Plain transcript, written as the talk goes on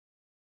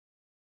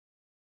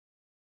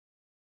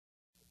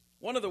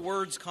One of the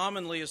words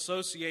commonly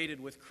associated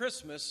with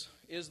Christmas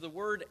is the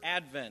word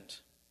Advent.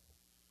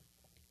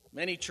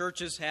 Many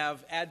churches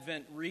have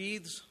Advent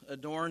wreaths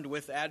adorned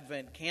with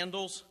Advent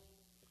candles.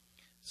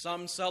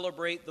 Some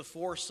celebrate the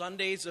 4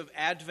 Sundays of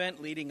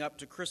Advent leading up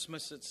to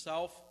Christmas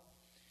itself.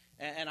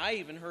 And I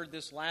even heard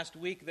this last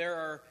week, there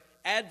are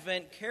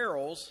Advent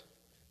carols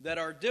that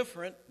are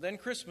different than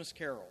Christmas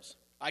carols.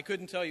 I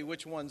couldn't tell you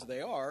which ones they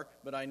are,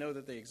 but I know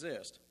that they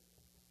exist.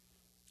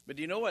 But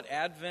do you know what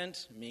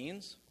Advent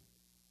means?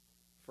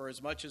 For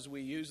as much as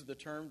we use the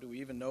term, do we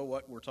even know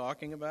what we're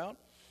talking about?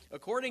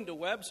 According to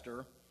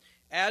Webster,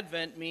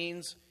 Advent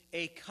means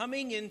a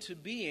coming into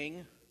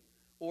being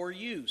or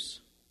use,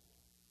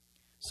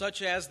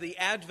 such as the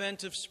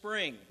advent of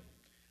spring,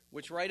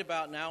 which right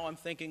about now I'm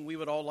thinking we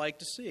would all like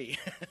to see,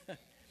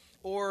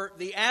 or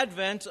the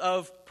advent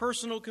of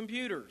personal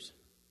computers.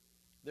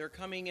 They're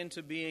coming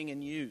into being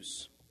and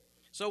use.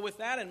 So with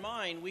that in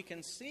mind, we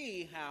can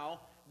see how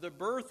the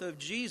birth of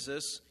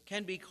Jesus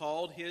can be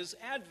called his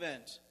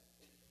advent.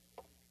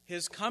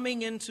 His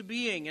coming into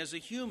being as a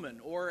human,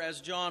 or as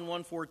John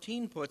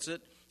 1:14 puts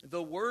it,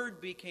 the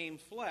Word became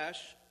flesh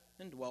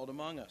and dwelt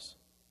among us.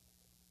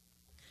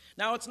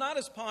 Now, it's not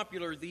as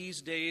popular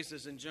these days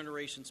as in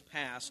generations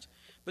past,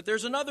 but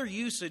there's another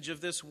usage of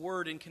this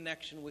word in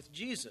connection with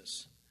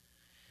Jesus.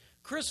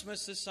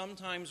 Christmas is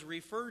sometimes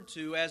referred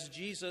to as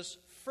Jesus'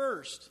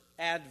 first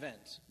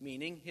advent,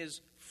 meaning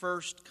his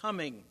first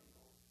coming,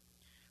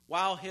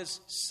 while his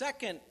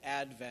second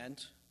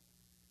advent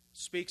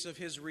speaks of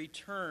his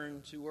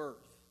return to earth.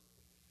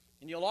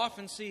 And you'll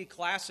often see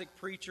classic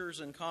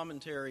preachers and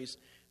commentaries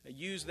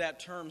use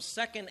that term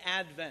second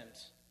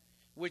advent,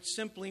 which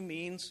simply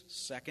means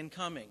second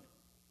coming,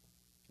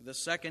 the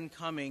second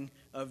coming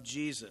of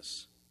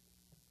Jesus.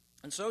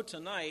 And so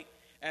tonight,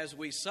 as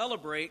we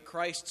celebrate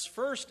Christ's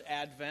first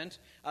advent,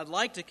 I'd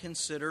like to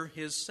consider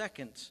his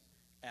second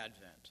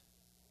advent.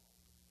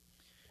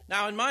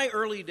 Now, in my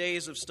early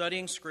days of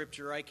studying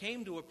Scripture, I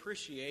came to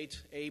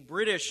appreciate a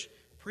British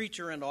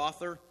preacher and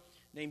author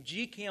named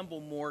G.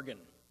 Campbell Morgan.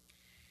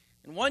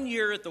 And one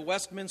year at the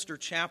Westminster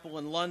Chapel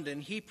in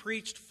London, he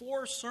preached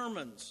 4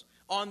 sermons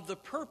on the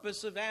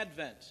purpose of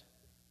Advent.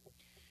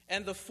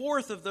 And the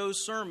 4th of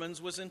those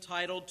sermons was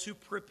entitled "To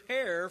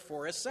Prepare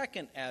for a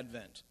Second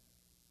Advent."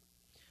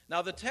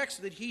 Now, the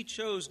text that he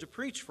chose to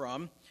preach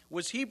from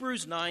was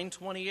Hebrews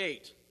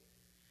 9:28.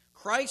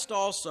 Christ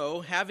also,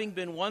 having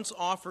been once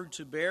offered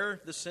to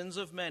bear the sins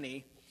of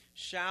many,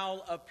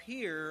 shall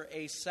appear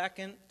a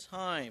second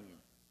time,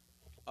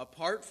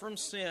 apart from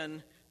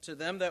sin, to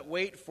them that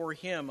wait for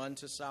him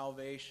unto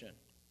salvation.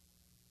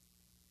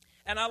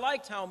 And I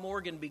liked how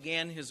Morgan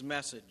began his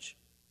message.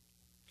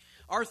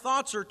 Our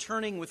thoughts are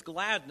turning with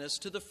gladness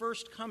to the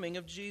first coming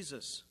of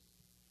Jesus.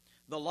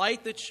 The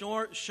light that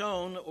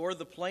shone o'er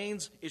the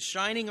plains is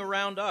shining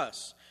around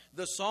us.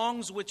 The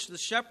songs which the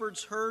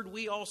shepherds heard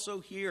we also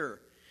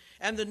hear.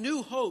 And the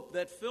new hope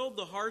that filled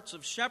the hearts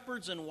of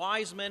shepherds and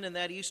wise men in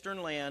that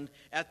eastern land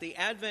at the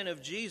advent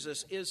of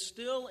Jesus is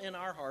still in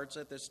our hearts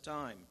at this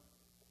time.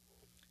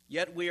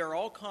 Yet we are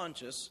all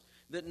conscious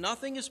that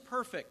nothing is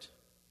perfect,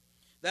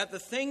 that the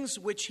things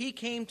which he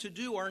came to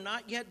do are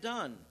not yet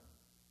done.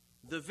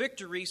 The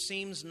victory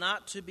seems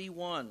not to be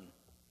won.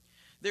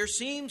 There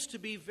seems to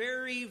be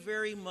very,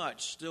 very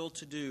much still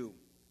to do.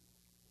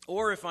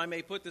 Or, if I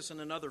may put this in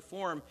another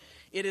form,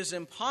 it is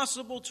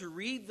impossible to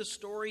read the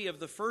story of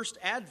the first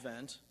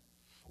advent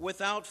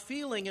without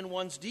feeling in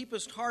one's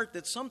deepest heart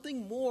that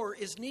something more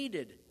is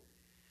needed.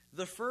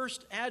 The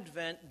first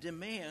advent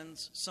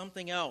demands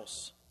something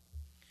else.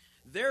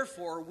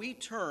 Therefore, we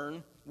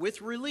turn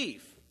with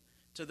relief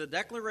to the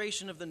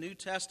declaration of the New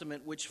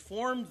Testament, which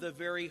formed the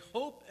very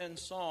hope and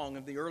song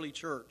of the early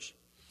church.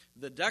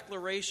 The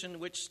declaration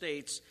which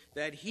states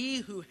that he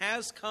who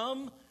has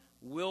come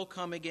will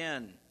come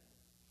again.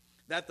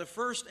 That the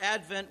first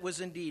advent was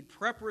indeed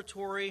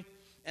preparatory,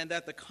 and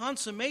that the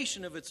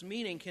consummation of its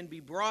meaning can be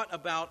brought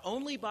about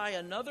only by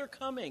another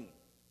coming,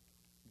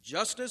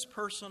 just as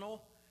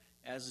personal,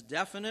 as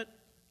definite,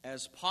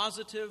 as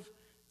positive,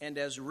 and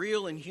as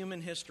real in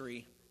human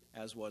history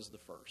as was the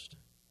first.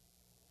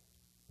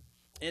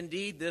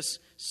 Indeed, this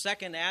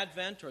second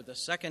advent, or the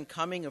second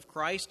coming of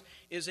Christ,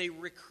 is a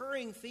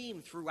recurring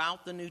theme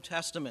throughout the New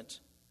Testament.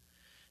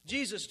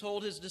 Jesus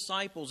told his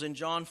disciples in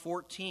John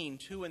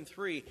 14:2 and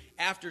 3,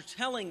 after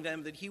telling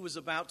them that he was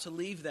about to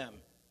leave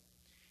them,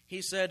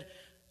 he said,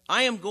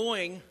 "I am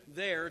going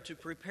there to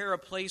prepare a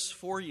place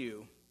for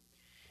you.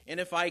 And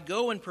if I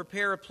go and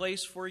prepare a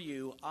place for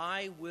you,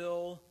 I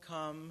will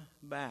come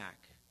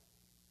back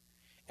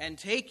and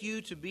take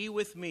you to be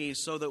with me,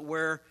 so that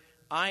where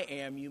I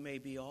am, you may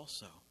be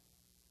also."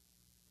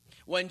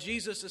 When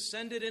Jesus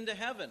ascended into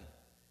heaven,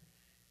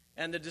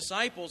 and the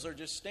disciples are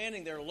just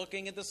standing there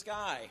looking at the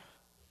sky,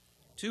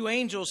 2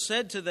 angels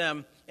said to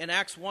them in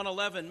Acts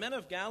 1:11, "Men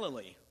of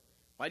Galilee,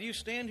 why do you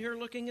stand here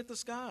looking at the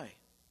sky?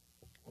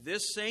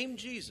 This same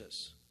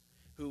Jesus,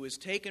 who is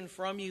taken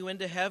from you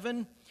into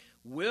heaven,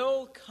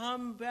 will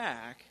come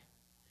back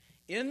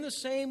in the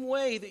same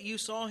way that you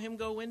saw him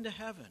go into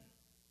heaven."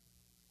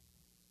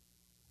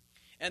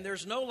 And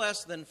there's no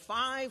less than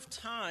 5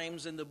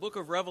 times in the book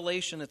of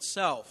Revelation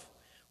itself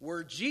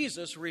where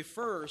Jesus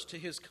refers to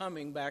his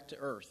coming back to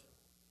earth.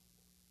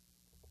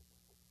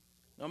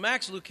 Now,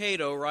 Max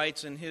Lucado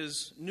writes in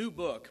his new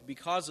book,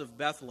 Because of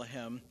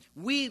Bethlehem,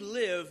 we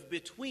live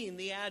between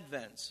the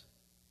Advents.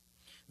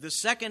 The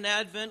second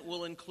Advent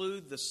will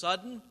include the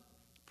sudden,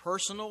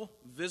 personal,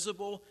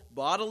 visible,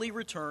 bodily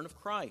return of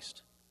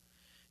Christ.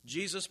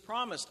 Jesus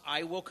promised,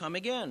 I will come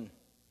again.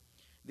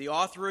 The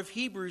author of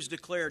Hebrews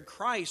declared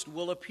Christ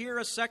will appear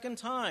a second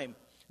time,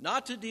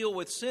 not to deal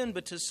with sin,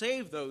 but to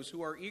save those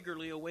who are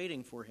eagerly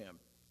awaiting for him.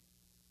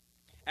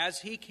 As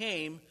he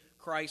came,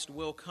 Christ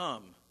will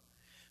come.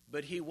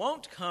 But he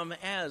won't come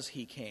as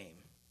he came.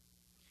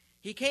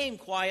 He came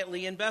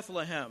quietly in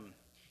Bethlehem.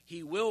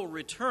 He will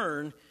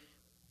return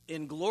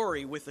in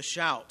glory with a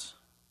shout.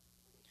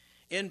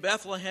 In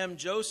Bethlehem,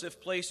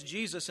 Joseph placed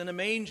Jesus in a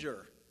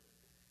manger.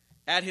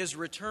 At his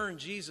return,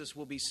 Jesus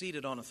will be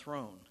seated on a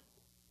throne.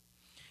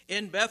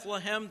 In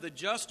Bethlehem, the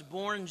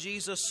just-born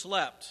Jesus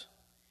slept.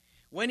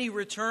 When he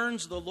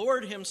returns, the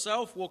Lord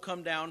himself will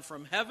come down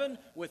from heaven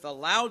with a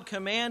loud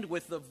command,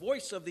 with the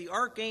voice of the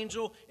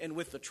archangel, and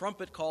with the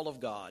trumpet call of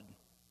God.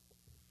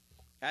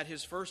 At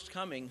his first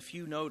coming,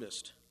 few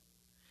noticed.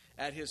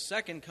 At his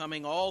second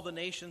coming, all the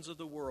nations of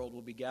the world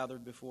will be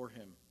gathered before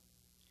him.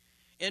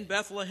 In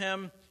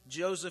Bethlehem,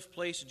 Joseph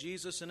placed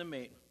Jesus in a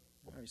manger.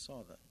 I already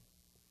saw that.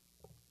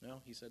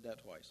 No, he said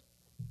that twice.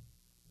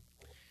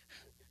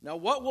 Now,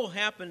 what will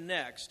happen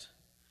next,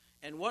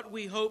 and what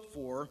we hope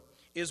for,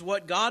 is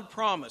what God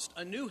promised,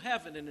 a new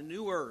heaven and a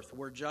new earth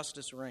where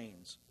justice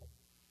reigns.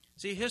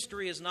 See,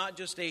 history is not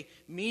just a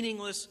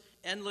meaningless,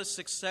 endless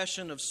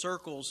succession of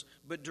circles,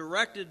 but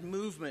directed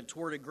movement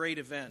toward a great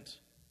event.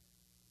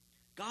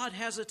 God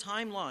has a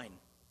timeline,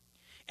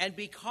 and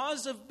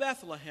because of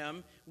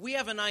Bethlehem, we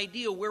have an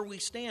idea where we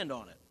stand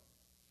on it.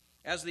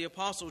 As the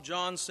Apostle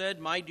John said,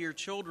 my dear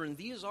children,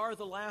 these are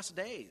the last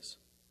days.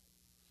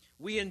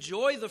 We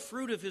enjoy the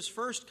fruit of his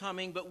first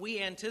coming, but we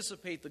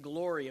anticipate the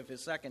glory of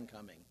his second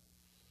coming.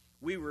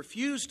 We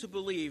refuse to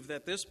believe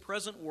that this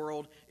present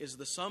world is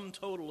the sum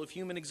total of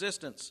human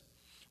existence.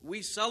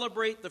 We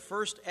celebrate the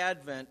first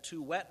advent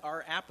to whet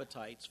our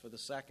appetites for the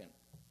second.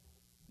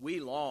 We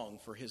long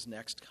for his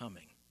next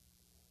coming.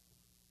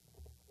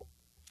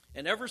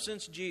 And ever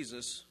since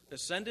Jesus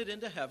ascended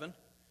into heaven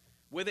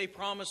with a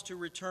promise to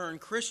return,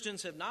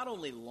 Christians have not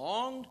only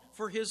longed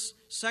for his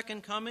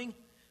second coming,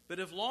 but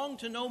have longed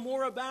to know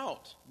more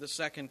about the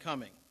second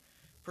coming,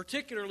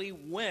 particularly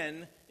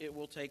when it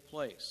will take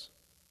place.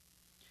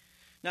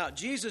 Now,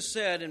 Jesus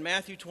said in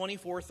Matthew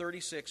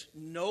 24:36,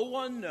 no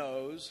one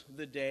knows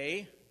the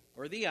day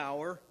or the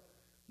hour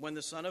when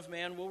the Son of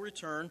Man will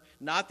return,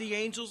 not the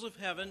angels of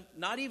heaven,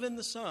 not even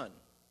the Son,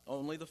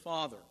 only the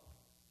Father.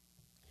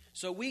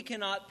 So we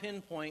cannot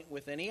pinpoint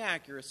with any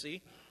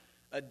accuracy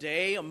a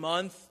day, a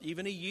month,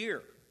 even a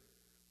year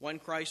when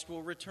Christ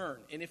will return.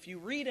 And if you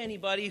read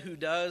anybody who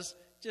does,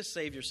 just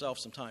save yourself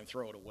some time,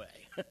 throw it away.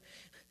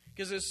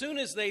 Because as soon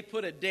as they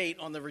put a date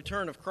on the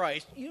return of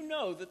Christ, you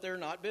know that they're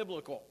not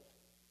biblical.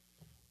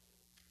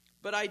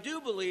 But I do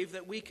believe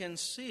that we can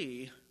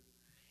see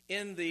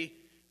in the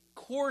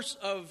course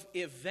of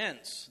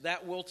events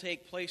that will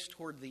take place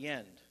toward the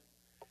end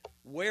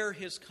where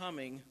his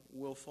coming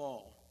will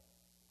fall.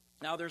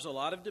 Now, there's a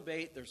lot of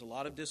debate, there's a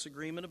lot of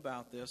disagreement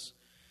about this.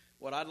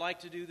 What I'd like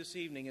to do this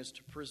evening is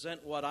to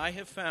present what I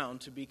have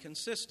found to be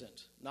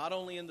consistent, not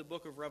only in the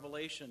book of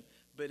Revelation,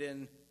 but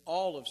in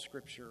all of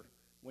Scripture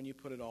when you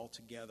put it all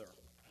together.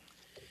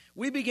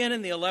 We begin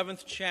in the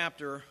 11th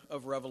chapter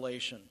of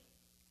Revelation.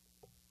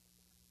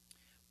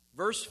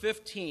 Verse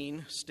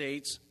 15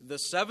 states, the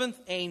seventh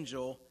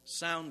angel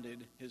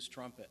sounded his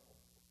trumpet.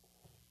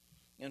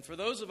 And for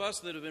those of us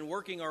that have been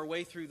working our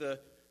way through the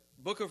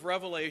book of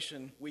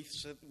Revelation, we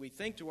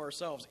think to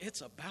ourselves,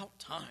 it's about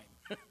time.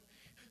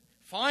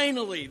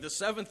 Finally, the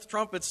seventh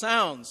trumpet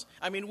sounds.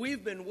 I mean,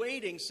 we've been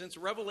waiting since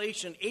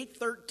Revelation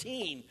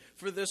 8:13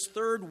 for this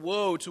third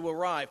woe to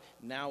arrive.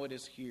 Now it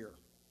is here.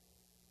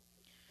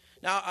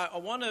 Now, I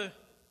want to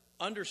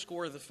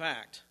underscore the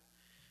fact.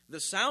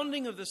 The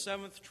sounding of the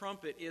seventh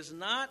trumpet is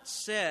not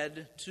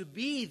said to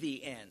be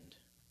the end.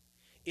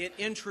 It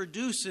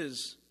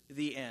introduces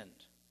the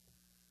end.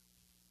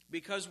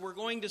 Because we're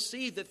going to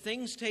see that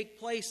things take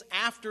place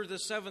after the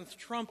seventh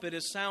trumpet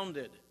is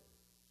sounded.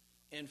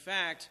 In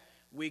fact,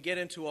 we get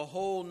into a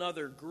whole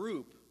nother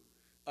group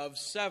of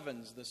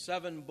sevens, the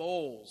 7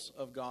 bowls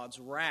of God's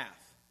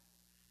wrath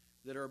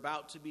that are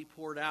about to be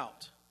poured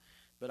out.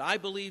 But I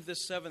believe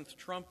this seventh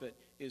trumpet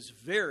is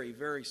very,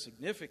 very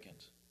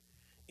significant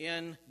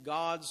in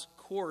God's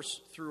course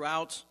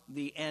throughout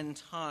the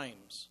end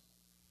times.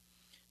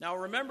 Now,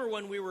 remember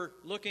when we were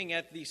looking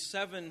at the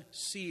 7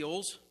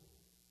 seals,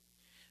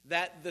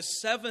 that the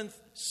 7th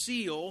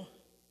seal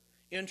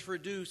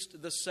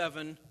introduced the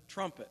 7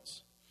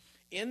 trumpets.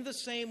 In the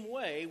same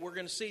way, we're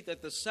going to see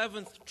that the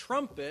 7th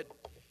trumpet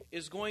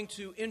is going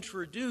to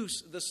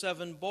introduce the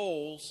 7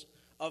 bowls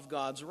of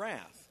God's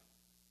wrath.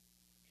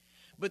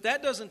 But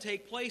that doesn't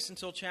take place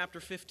until chapter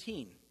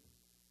 15.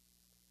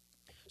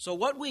 So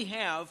what we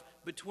have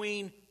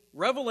between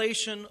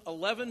Revelation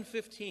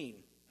 11:15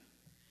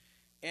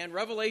 and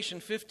Revelation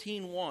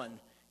 15:1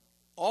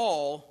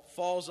 all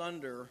falls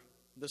under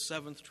the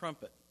seventh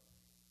trumpet.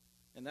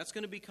 And that's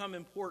going to become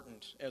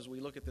important as we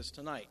look at this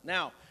tonight.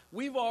 Now,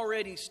 we've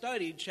already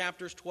studied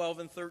chapters 12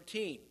 and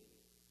 13.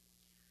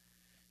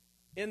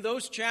 In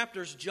those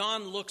chapters,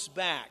 John looks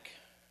back.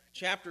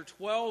 Chapter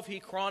 12, he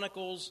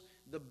chronicles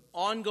the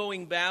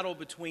ongoing battle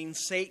between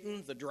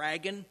Satan, the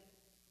dragon,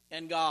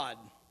 and God.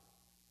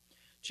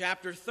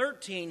 Chapter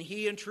 13,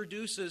 he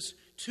introduces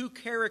two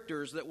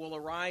characters that will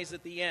arise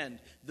at the end.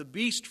 The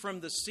beast from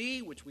the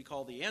sea, which we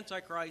call the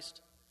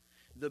Antichrist.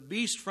 The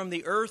beast from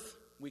the earth,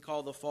 we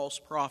call the false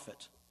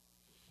prophet.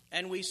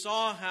 And we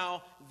saw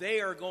how they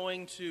are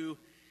going to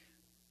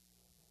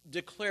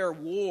declare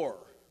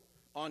war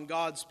on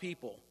God's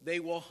people. They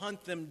will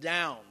hunt them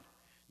down.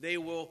 They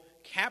will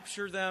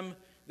capture them.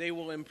 They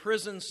will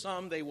imprison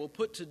some. They will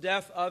put to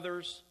death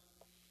others.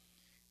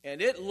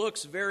 And it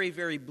looks very,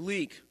 very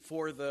bleak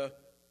for the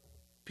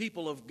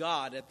people of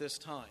God at this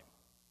time.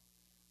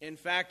 In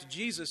fact,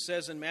 Jesus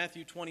says in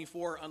Matthew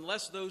 24,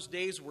 unless those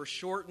days were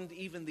shortened,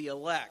 even the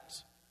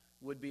elect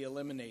would be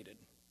eliminated.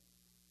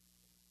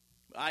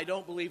 I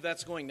don't believe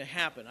that's going to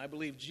happen. I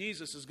believe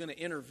Jesus is going to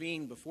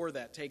intervene before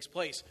that takes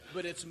place.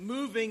 But it's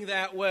moving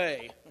that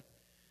way.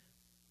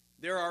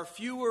 There are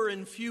fewer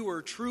and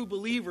fewer true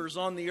believers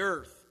on the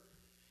earth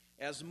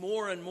as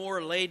more and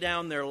more lay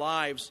down their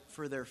lives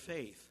for their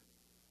faith.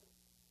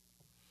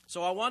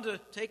 So I want to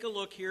take a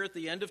look here at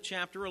the end of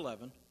chapter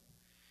 11,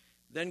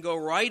 then go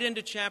right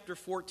into chapter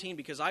 14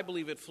 because I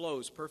believe it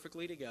flows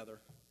perfectly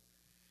together,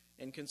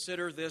 and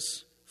consider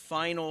this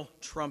final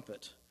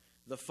trumpet,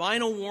 the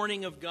final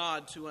warning of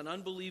God to an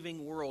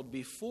unbelieving world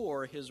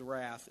before his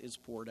wrath is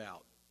poured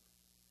out.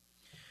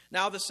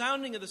 Now, the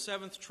sounding of the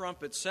seventh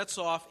trumpet sets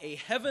off a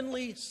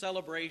heavenly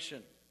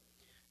celebration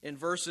in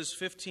verses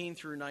 15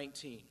 through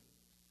 19.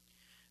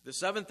 The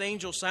seventh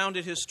angel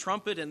sounded his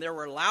trumpet, and there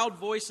were loud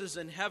voices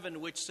in heaven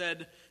which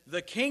said,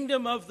 "The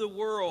kingdom of the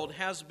world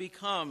has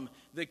become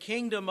the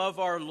kingdom of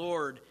our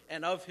Lord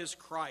and of his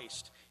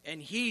Christ,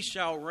 and he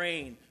shall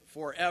reign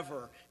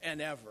forever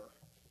and ever."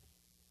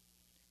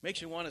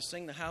 Makes you want to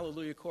sing the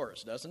Hallelujah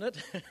chorus, doesn't it?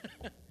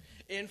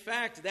 In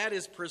fact, that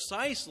is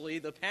precisely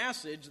the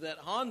passage that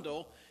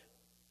Handel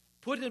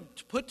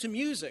put to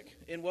music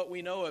in what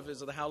we know of as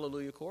the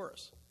Hallelujah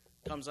chorus.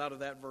 Comes out of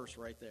that verse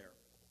right there.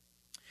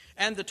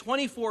 And the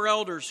 24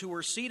 elders who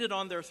were seated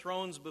on their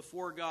thrones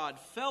before God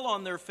fell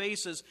on their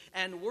faces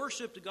and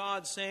worshiped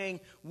God, saying,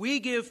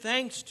 "We give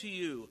thanks to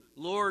you,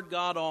 Lord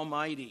God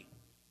Almighty,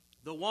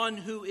 the one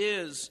who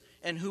is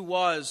and who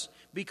was,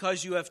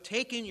 because you have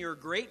taken your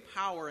great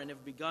power and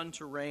have begun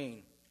to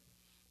reign.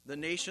 The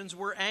nations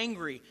were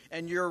angry,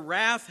 and your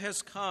wrath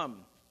has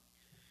come.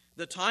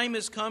 The time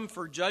has come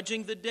for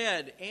judging the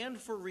dead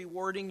and for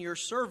rewarding your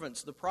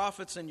servants, the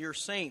prophets and your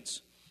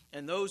saints,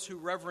 and those who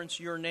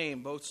reverence your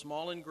name, both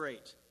small and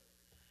great,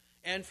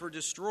 and for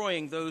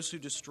destroying those who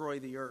destroy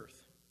the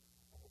earth."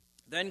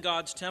 Then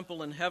God's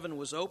temple in heaven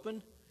was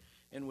opened,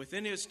 and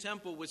within his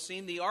temple was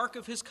seen the ark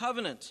of his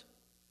covenant.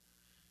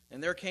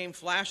 And there came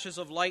flashes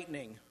of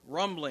lightning,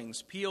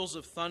 rumblings, peals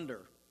of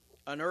thunder,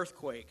 an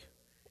earthquake,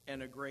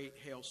 and a great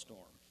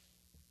hailstorm.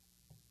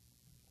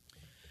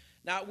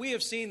 Now, we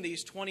have seen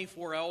these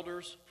 24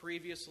 elders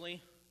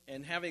previously,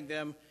 and having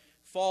them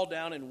fall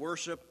down and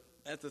worship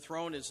at the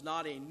throne is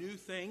not a new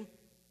thing.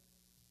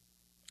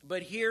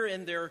 But here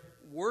in their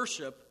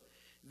worship,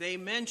 they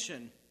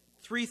mention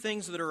three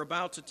things that are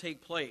about to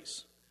take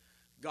place: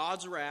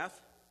 God's wrath,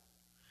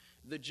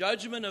 the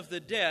judgment of the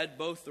dead,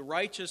 both the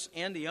righteous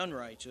and the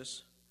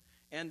unrighteous,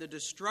 and the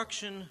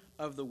destruction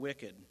of the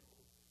wicked.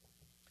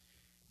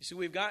 You see,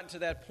 we've gotten to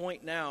that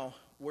point now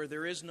where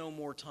there is no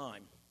more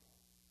time.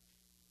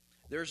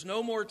 There's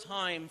no more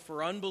time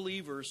for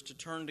unbelievers to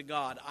turn to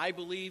God. I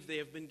believe they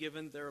have been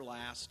given their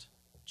last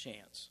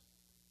chance.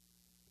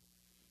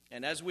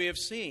 And as we have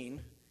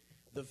seen,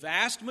 the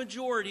vast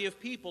majority of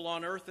people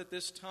on earth at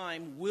this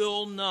time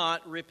will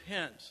not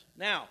repent.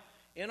 Now,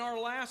 in our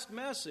last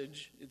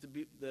message,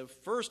 the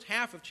first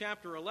half of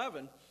chapter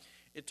 11,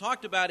 it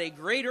talked about a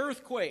great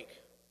earthquake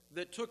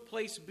that took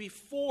place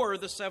before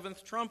the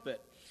seventh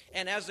trumpet.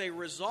 And as a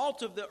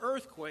result of the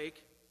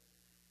earthquake,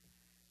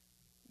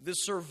 the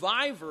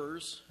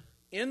survivors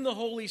in the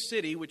holy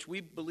city, which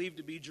we believe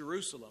to be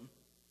Jerusalem,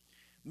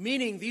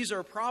 meaning these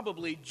are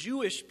probably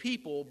Jewish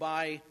people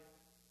by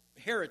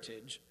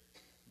heritage,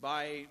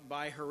 by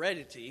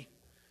heredity,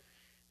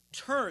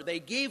 they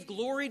gave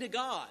glory to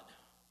God.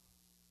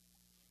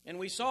 And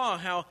we saw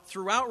how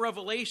throughout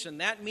Revelation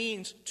that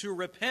means to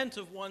repent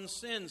of one's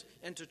sins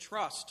and to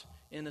trust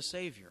in a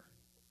Savior.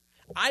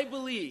 I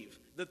believe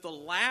that the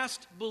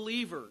last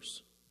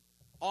believers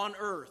on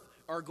earth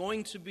are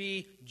going to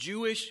be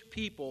Jewish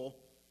people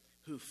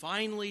who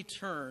finally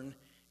turn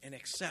and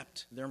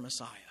accept their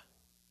Messiah.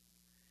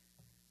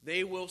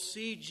 They will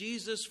see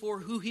Jesus for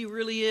who he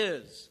really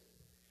is.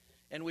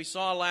 And we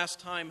saw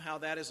last time how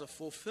that is a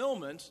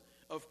fulfillment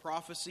of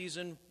prophecies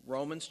in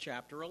Romans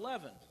chapter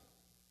 11.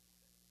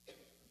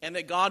 and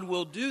that God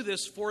will do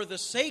this for the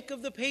sake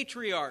of the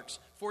patriarchs,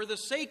 for the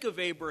sake of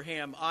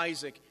Abraham,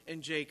 Isaac,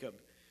 and Jacob,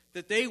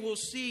 that they will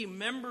see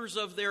members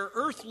of their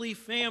earthly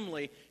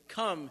family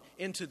come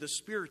into the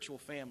spiritual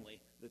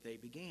family that they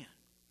began.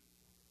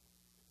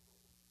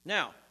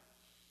 Now,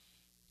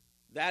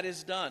 that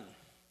is done.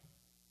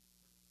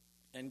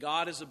 And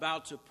God is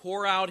about to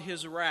pour out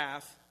his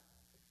wrath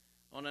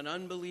on an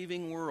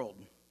unbelieving world.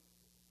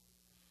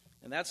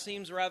 And that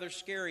seems rather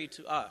scary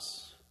to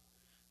us.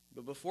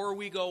 But before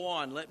we go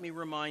on, let me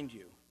remind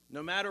you,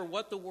 no matter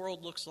what the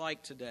world looks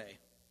like today,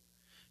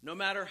 no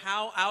matter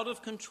how out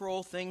of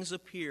control things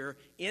appear,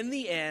 in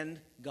the end,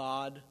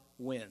 God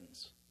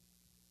wins.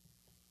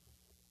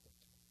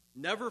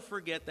 Never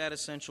forget that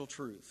essential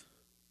truth.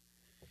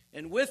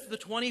 And with the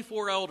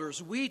 24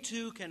 elders, we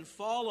too can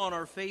fall on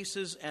our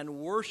faces and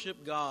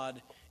worship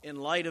God in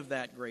light of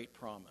that great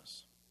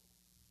promise.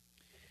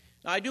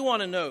 Now, I do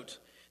want to note,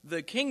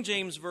 the King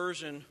James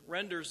Version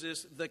renders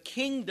this, the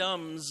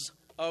kingdoms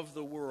of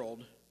the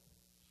world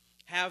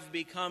have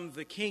become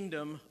the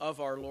kingdom of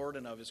our Lord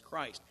and of his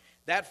Christ.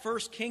 That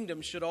first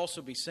kingdom should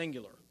also be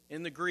singular.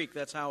 In the Greek,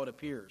 that's how it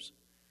appears.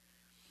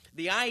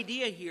 The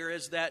idea here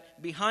is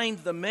that behind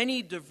the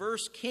many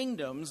diverse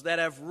kingdoms that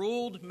have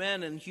ruled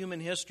men in human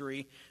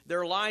history,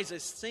 there lies a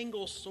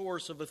single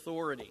source of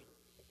authority.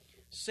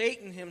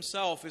 Satan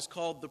himself is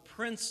called the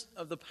prince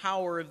of the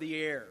power of the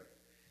air.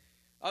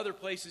 Other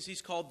places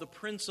he's called the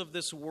prince of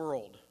this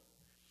world.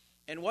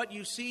 And what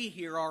you see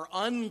here are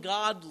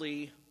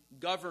ungodly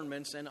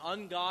governments and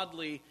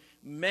ungodly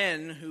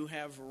men who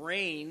have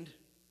reigned.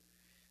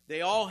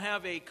 They all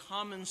have a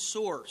common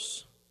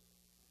source.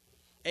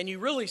 And you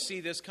really see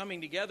this coming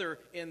together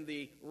in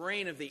the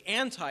reign of the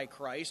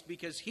Antichrist,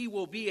 because he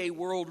will be a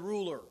world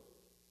ruler.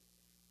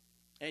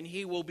 And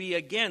he will be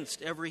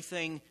against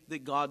everything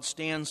that God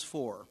stands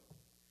for.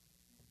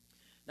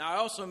 Now, I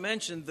also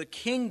mentioned the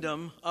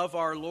kingdom of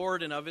our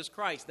Lord and of his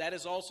Christ. That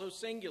is also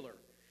singular.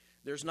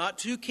 There's not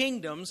two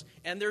kingdoms,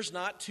 and there's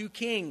not two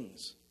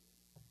kings.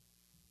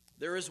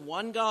 There is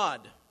one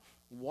God,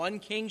 one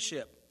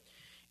kingship.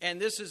 And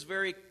this is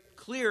very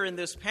clear in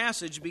this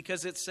passage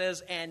because it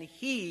says, and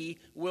he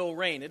will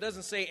reign. It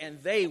doesn't say,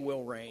 and they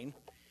will reign.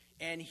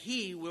 And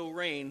he will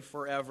reign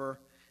forever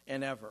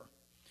and ever.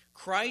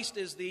 Christ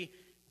is the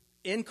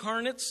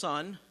incarnate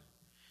Son,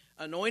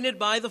 anointed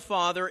by the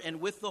Father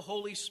and with the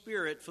Holy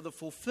Spirit for the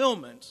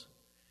fulfillment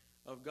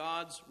of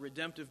God's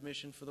redemptive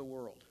mission for the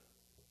world.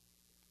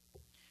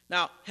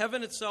 Now,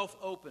 heaven itself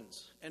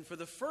opens, and for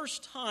the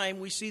first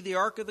time we see the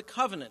Ark of the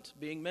Covenant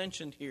being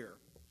mentioned here.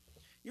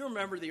 You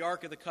remember the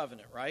Ark of the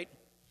Covenant, right?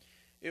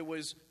 It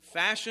was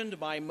fashioned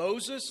by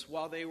Moses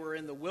while they were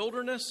in the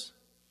wilderness.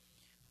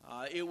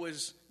 It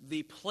was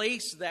the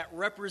place that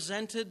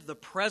represented the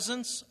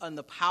presence and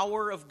the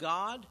power of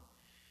God.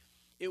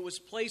 It was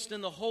placed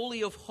in the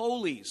Holy of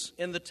Holies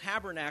in the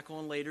tabernacle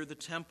and later the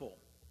temple.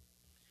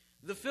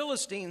 The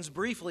Philistines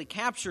briefly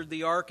captured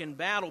the ark in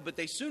battle, but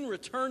they soon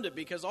returned it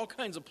because all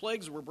kinds of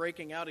plagues were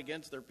breaking out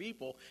against their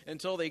people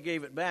until they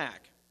gave it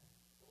back.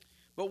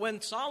 But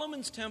when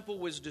Solomon's temple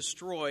was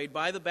destroyed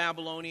by the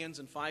Babylonians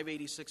in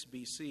 586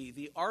 BC,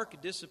 the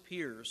ark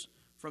disappears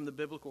from the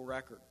biblical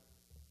record.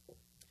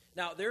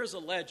 Now, there's a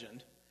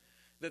legend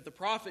that the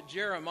prophet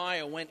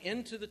Jeremiah went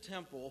into the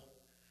temple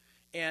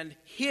and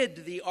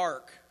hid the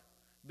ark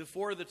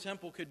before the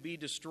temple could be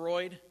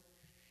destroyed.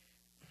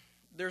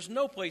 There's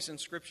no place in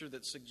Scripture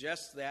that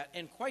suggests that,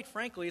 and quite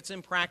frankly, it's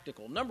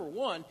impractical. Number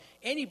one,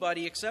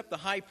 anybody except the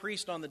high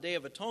priest on the Day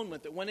of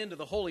Atonement that went into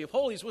the Holy of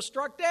Holies was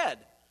struck dead.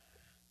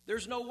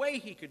 There's no way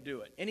he could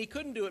do it. And he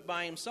couldn't do it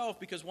by himself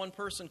because one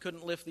person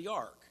couldn't lift the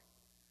ark.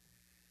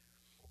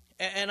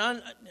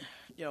 And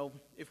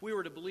if we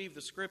were to believe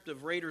the script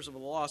of Raiders of the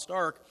Lost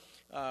Ark,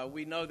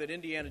 we know that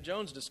Indiana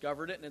Jones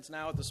discovered it and it's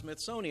now at the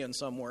Smithsonian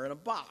somewhere in a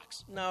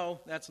box.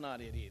 No, that's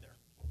not it either.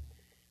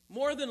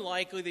 More than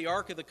likely, the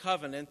Ark of the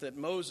Covenant that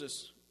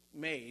Moses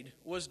made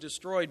was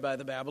destroyed by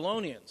the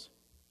Babylonians.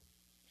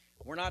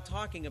 We're not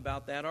talking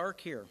about that ark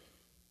here.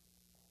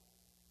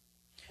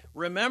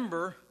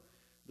 Remember,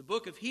 the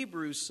book of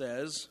Hebrews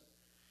says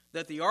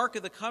that the Ark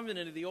of the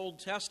Covenant of the Old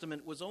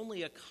Testament was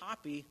only a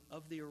copy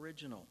of the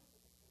original.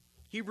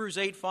 Hebrews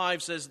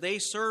 8:5 says, they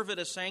serve at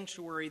a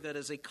sanctuary that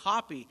is a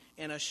copy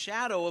and a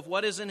shadow of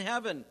what is in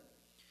heaven.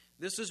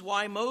 This is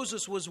why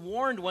Moses was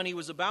warned when he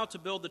was about to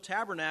build the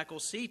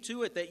tabernacle, see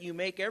to it that you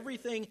make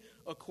everything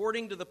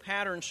according to the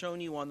pattern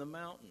shown you on the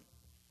mountain.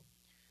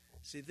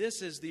 See,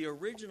 this is the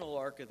original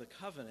Ark of the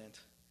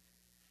Covenant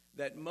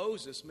that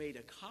Moses made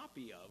a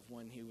copy of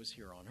when he was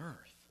here on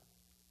earth.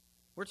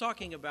 We're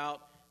talking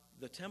about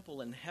the temple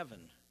in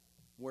heaven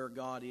where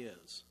God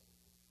is.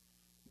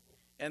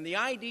 And the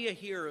idea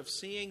here of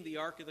seeing the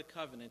Ark of the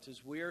Covenant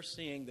is we are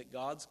seeing that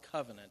God's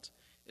covenant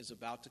is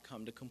about to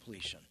come to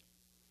completion.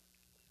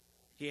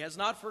 He has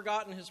not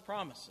forgotten his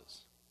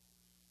promises.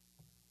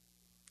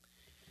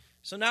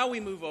 So now we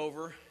move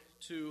over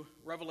to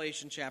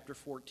Revelation chapter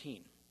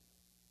 14.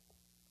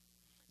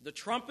 The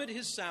trumpet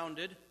has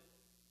sounded.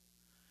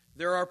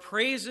 There are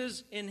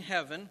praises in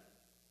heaven.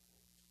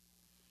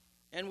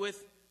 And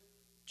with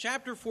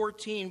Chapter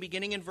 14,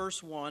 beginning in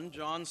verse 1,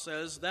 John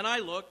says, "Then I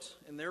looked,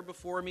 and there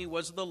before me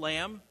was the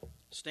Lamb,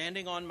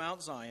 standing on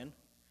Mount Zion,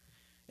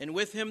 and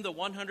with him the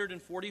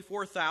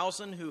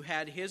 144,000 who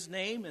had his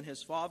name and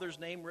his Father's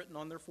name written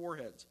on their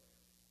foreheads.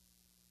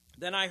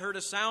 Then I heard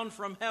a sound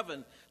from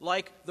heaven,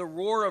 like the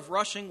roar of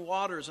rushing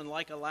waters and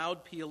like a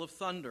loud peal of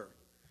thunder.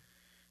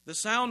 The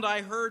sound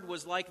I heard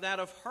was like that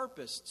of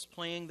harpists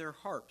playing their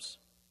harps.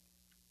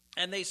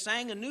 And they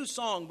sang a new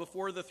song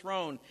before the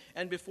throne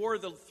and before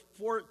the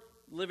four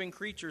living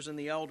creatures and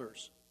the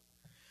elders.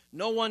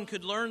 No one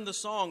could learn the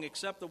song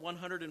except the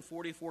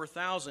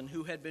 144,000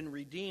 who had been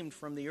redeemed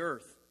from the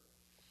earth.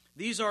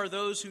 These are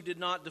those who did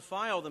not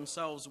defile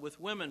themselves with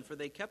women, for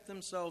they kept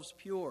themselves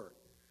pure.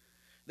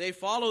 They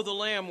follow the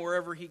Lamb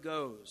wherever he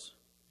goes.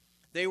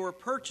 They were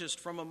purchased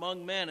from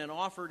among men and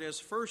offered as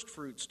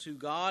firstfruits to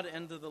God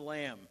and to the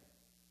Lamb.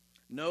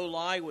 No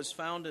lie was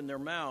found in their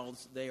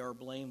mouths. They are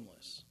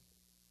blameless."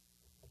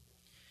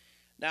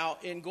 Now,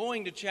 in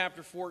going to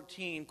chapter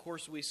 14, of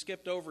course, we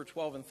skipped over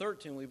 12 and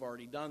 13. We've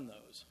already done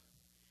those.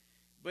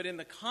 But in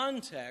the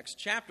context,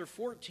 chapter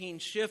 14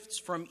 shifts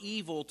from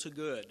evil to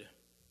good.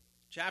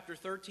 Chapter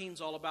 13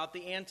 is all about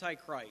the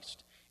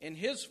Antichrist, and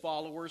his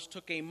followers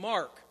took a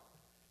mark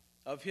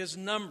of his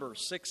number,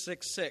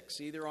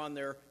 666, either on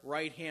their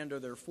right hand or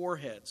their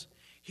foreheads.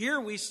 Here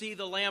we see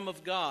the Lamb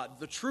of God,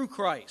 the true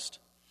Christ.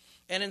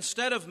 And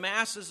instead of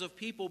masses of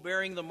people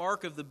bearing the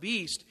mark of the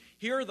beast,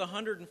 here are the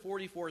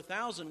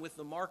 144,000 with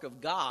the mark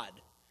of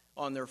God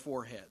on their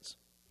foreheads.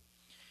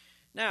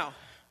 Now,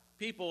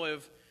 people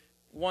have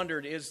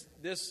wondered, is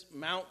this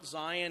Mount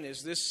Zion,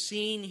 is this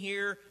scene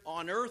here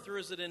on earth or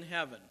is it in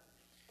heaven?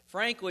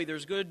 Frankly,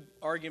 there's good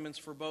arguments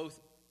for both.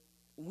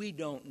 We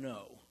don't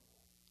know,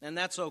 and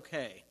that's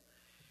okay.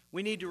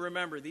 We need to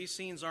remember these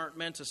scenes aren't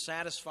meant to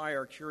satisfy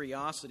our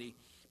curiosity,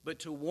 but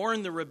to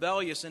warn the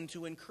rebellious and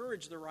to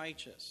encourage the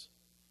righteous.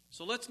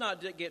 So let's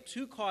not get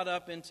too caught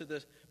up into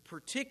the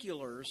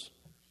particulars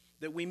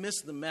that we miss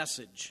the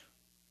message.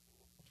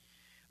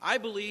 I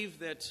believe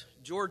that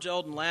George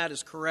Eldon Ladd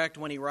is correct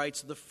when he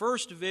writes, "The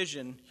first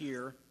vision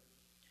here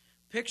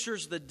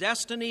pictures the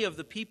destiny of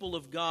the people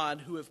of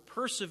God who have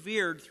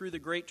persevered through the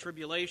great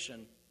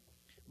tribulation,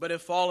 but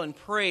have fallen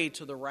prey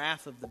to the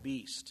wrath of the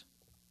beast."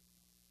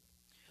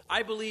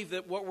 I believe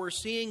that what we're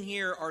seeing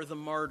here are the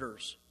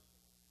martyrs.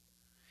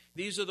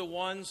 These are the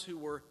ones who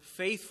were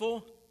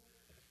faithful,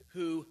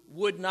 who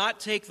would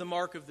not take the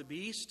mark of the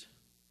beast,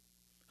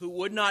 who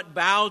would not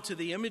bow to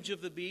the image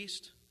of the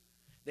beast.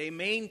 They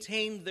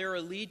maintained their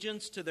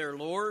allegiance to their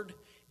Lord,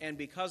 and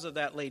because of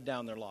that laid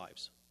down their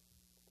lives.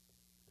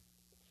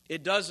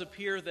 It does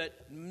appear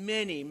that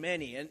many,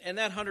 and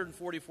that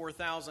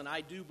 144,000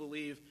 I do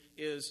believe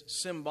is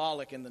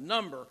symbolic in the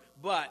number,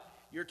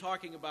 but you're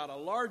talking about a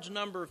large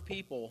number of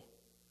people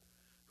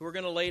who are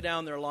going to lay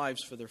down their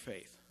lives for their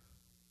faith.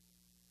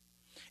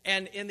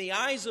 And in the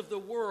eyes of the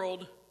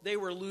world, they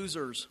were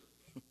losers.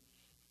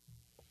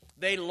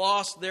 They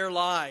lost their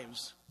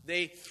lives.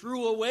 They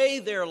threw away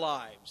their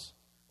lives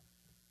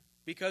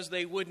because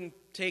they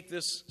wouldn't take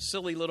this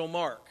silly little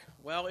mark.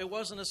 Well, it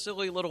wasn't a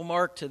silly little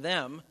mark to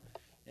them,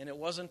 and it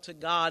wasn't to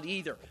God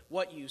either.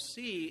 What you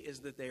see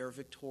is that they are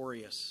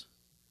victorious.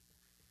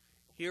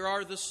 Here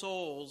are the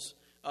souls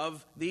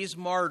of these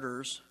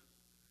martyrs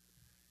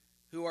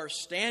who are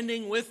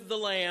standing with the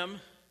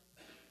Lamb,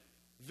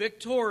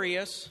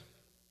 victorious,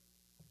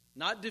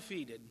 not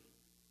defeated.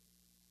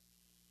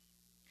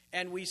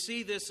 And we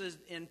see this as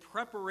in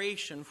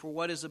preparation for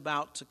what is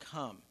about to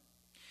come.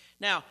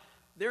 Now,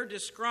 they're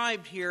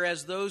described here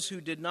as those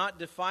who did not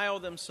defile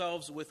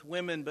themselves with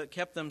women but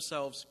kept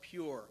themselves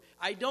pure.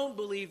 I don't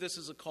believe this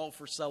is a call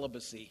for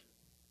celibacy.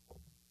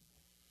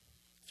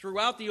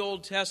 Throughout the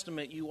Old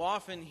Testament, you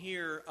often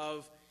hear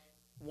of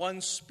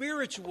one's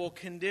spiritual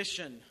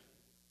condition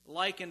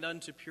likened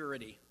unto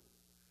purity.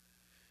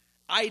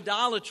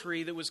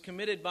 Idolatry that was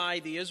committed by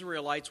the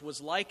Israelites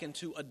was likened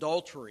to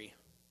adultery.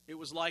 It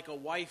was like a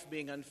wife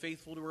being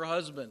unfaithful to her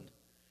husband.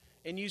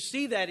 And you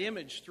see that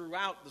image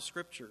throughout the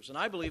Scriptures. And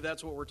I believe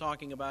that's what we're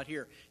talking about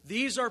here.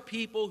 These are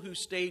people who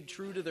stayed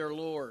true to their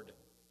Lord.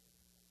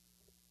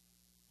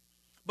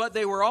 But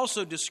they were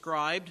also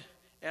described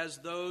as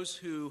those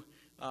who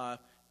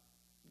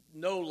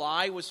no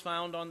lie was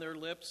found on their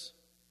lips.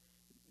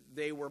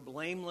 They were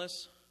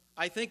blameless.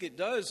 I think it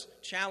does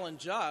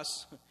challenge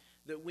us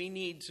that we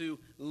need to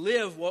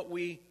live what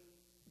we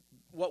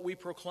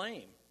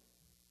proclaim.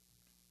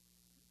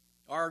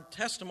 Our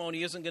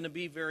testimony isn't going to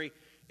be very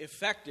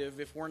effective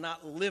if we're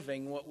not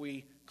living what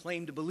we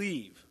claim to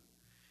believe.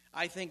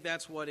 I think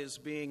that's what is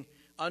being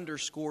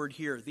underscored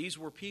here. These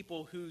were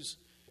people whose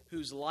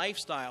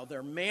lifestyle,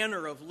 their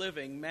manner of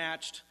living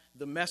matched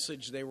the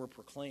message they were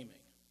proclaiming.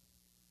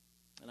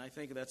 And I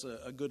think that's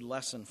a good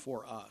lesson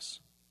for us.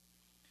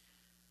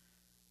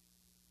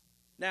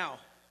 Now,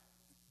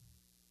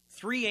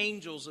 3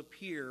 angels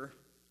appear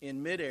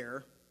in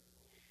midair.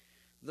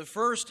 The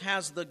first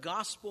has the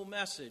gospel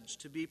message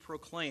to be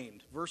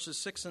proclaimed. Verses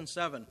 6 and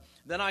 7.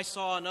 Then I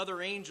saw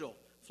another angel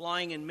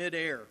flying in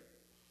midair,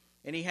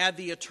 And he had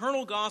the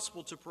eternal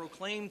gospel to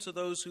proclaim to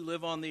those who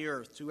live on the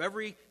earth, to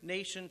every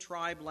nation,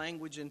 tribe,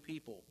 language, and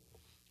people.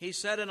 He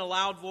said in a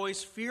loud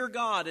voice, "Fear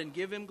God and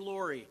give him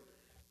glory,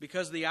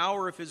 because the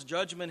hour of his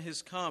judgment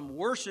has come.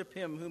 Worship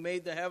him who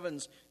made the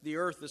heavens, the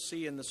earth, the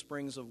sea, and the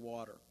springs of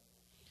water."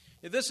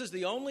 This is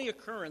the only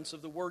occurrence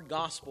of the word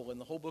gospel in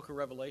the whole book of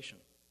Revelation.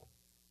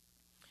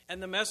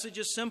 And the message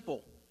is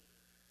simple.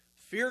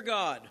 Fear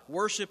God,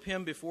 worship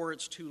him before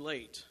it's too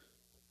late.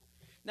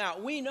 Now,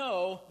 we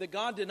know that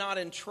God did not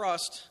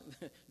entrust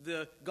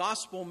the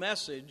gospel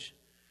message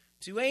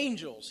to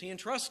angels. He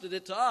entrusted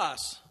it to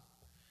us.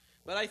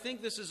 But I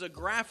think this is a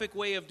graphic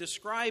way of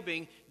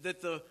describing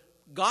that the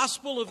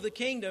gospel of the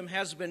kingdom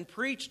has been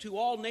preached to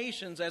all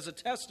nations as a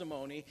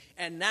testimony,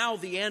 and now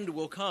the end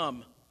will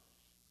come.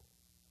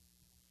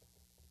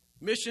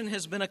 Mission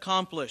has been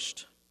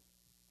accomplished.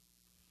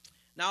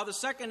 Now the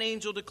second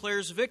angel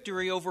declares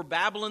victory over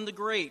Babylon the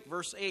Great.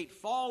 Verse 8,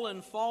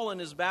 "Fallen,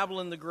 fallen is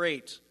Babylon the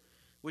Great,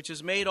 which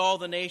has made all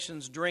the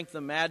nations drink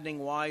the maddening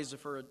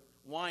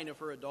wine of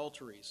her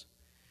adulteries."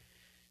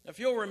 Now, if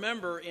you'll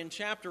remember, in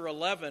chapter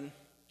 11,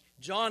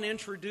 John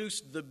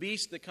introduced the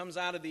beast that comes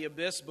out of the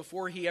abyss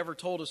before he ever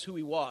told us who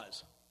he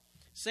was.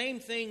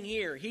 Same thing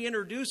here. He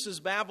introduces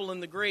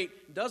Babylon the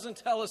Great, doesn't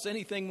tell us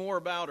anything more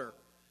about her.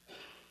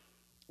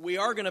 We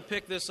are going to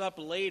pick this up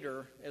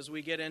later as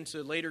we get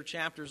into later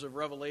chapters of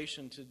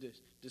Revelation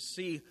to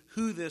see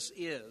who this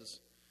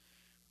is.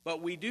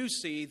 But we do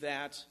see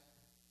that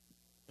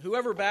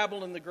whoever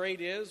Babylon the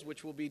Great is,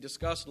 which will be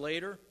discussed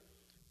later,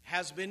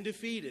 has been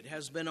defeated,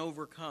 has been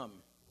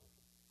overcome.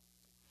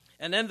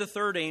 And then the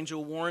third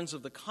angel warns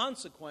of the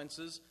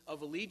consequences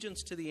of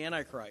allegiance to the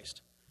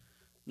Antichrist.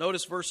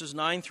 Notice verses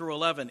 9 through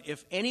 11.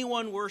 "If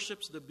anyone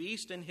worships the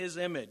beast in his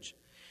image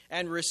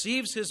and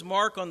receives his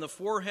mark on the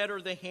forehead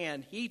or the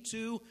hand, he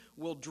too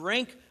will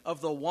drink of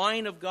the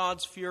wine of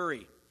God's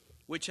fury,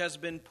 which has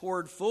been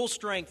poured full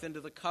strength into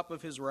the cup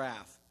of his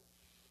wrath.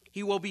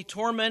 He will be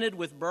tormented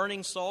with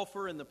burning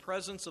sulfur in the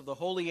presence of the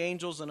holy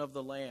angels and of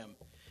the Lamb,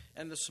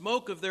 and the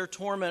smoke of their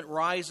torment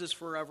rises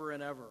forever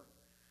and ever.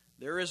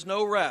 There is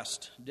no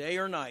rest, day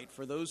or night,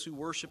 for those who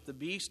worship the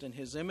beast in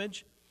his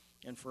image,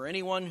 and for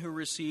anyone who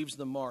receives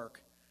the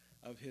mark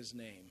of his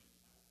name."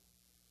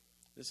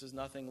 This is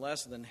nothing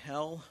less than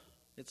hell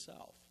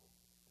itself.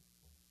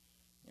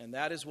 And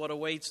that is what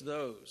awaits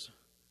those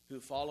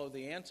who follow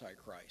the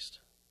Antichrist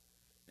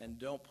and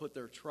don't put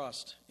their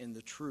trust in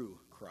the true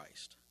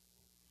Christ.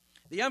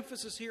 The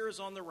emphasis here is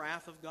on the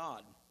wrath of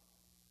God.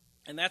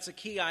 And that's a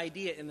key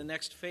idea in the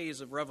next phase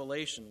of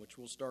Revelation, which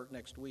we'll start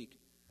next week.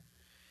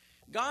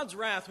 God's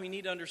wrath, we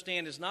need to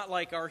understand, is not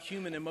like our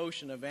human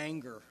emotion of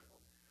anger.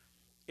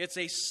 It's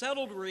a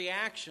settled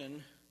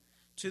reaction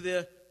to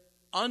the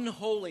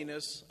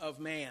unholiness of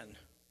man.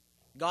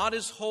 God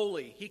is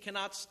holy. He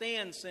cannot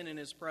stand sin in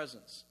his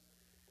presence.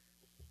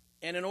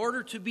 And in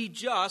order to be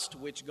just,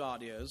 which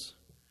God is,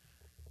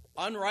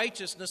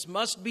 unrighteousness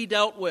must be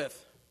dealt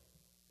with.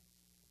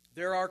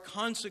 There are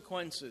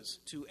consequences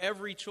to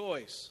every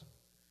choice.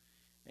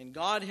 And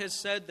God has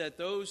said that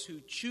those who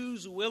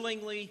choose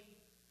willingly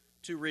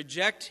to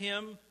reject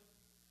him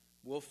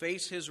will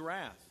face his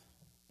wrath.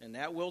 And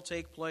that will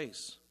take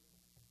place.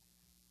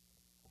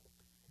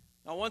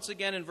 Now, once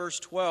again in verse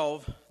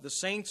 12, the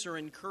saints are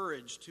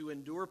encouraged to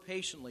endure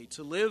patiently,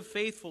 to live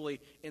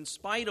faithfully in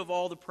spite of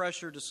all the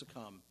pressure to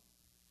succumb.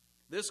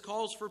 This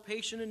calls for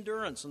patient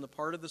endurance on the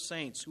part of the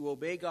saints who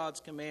obey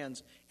God's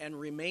commands and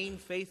remain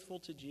faithful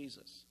to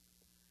Jesus.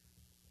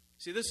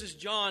 See, this is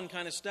John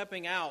kind of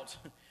stepping out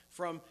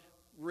from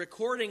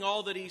recording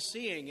all that he's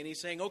seeing, and he's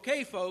saying,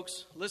 "Okay,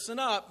 folks, listen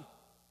up.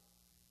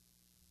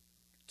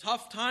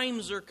 Tough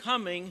times are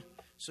coming,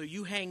 so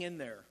you hang in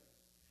there.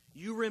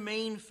 You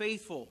remain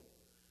faithful.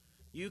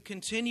 You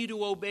continue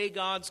to obey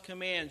God's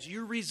commands.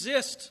 You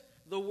resist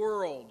the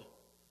world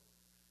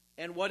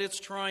and what it's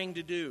trying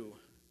to do.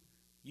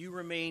 You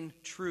remain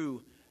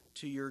true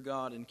to your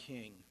God and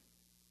King."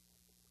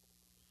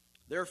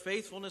 Their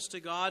faithfulness to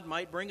God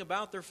might bring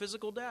about their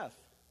physical death.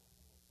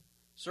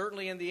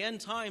 Certainly in the end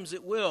times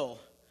it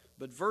will,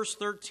 but verse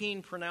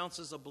 13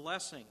 pronounces a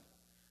blessing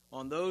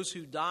on those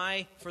who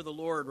die for the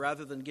Lord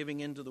rather than giving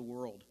in to the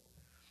world.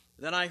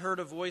 "Then I heard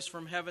a voice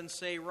from heaven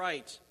say,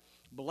 'Write,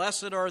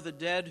 blessed are the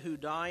dead who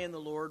die in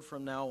the Lord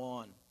from now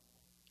on.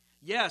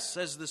 Yes,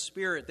 says the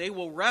Spirit, they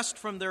will rest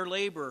from their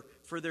labor,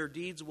 for their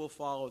deeds will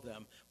follow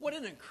them.'" What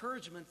an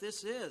encouragement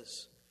this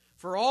is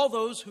for all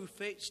those who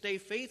stay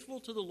faithful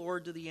to the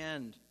Lord to the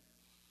end.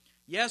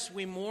 Yes,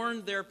 we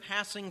mourn their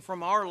passing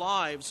from our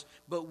lives,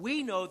 but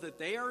we know that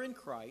they are in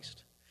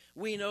Christ.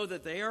 We know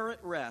that they are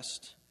at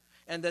rest,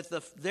 and that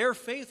their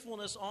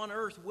faithfulness on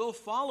earth will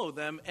follow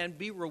them and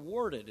be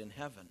rewarded in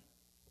heaven.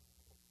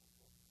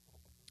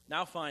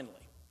 Now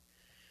finally,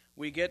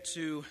 we get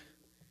to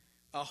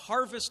a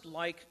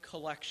harvest-like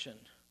collection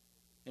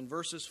in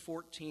verses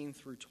 14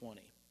 through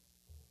 20.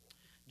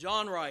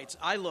 John writes,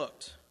 "I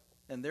looked,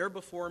 and there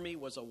before me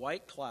was a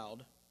white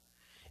cloud,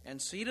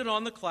 and seated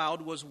on the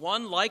cloud was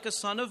one like a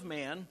son of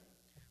man,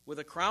 with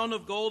a crown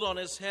of gold on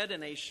his head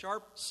and a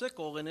sharp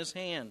sickle in his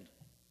hand.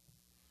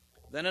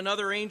 Then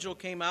another angel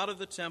came out of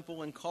the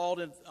temple and called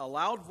in a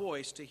loud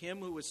voice to him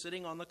who was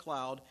sitting on the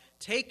cloud,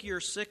 "Take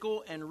your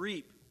sickle and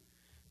reap,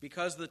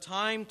 because the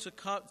time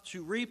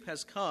to reap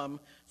has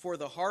come, for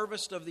the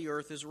harvest of the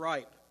earth is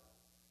ripe."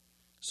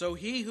 So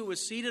he who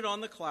was seated on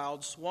the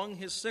cloud swung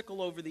his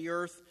sickle over the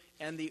earth,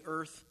 and the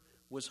earth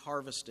was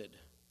harvested.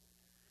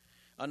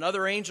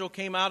 Another angel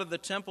came out of the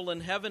temple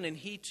in heaven, and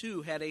he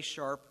too had a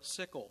sharp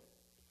sickle.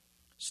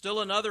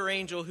 Still another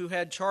angel who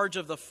had charge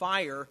of the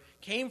fire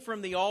came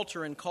from the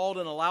altar and called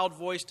in a loud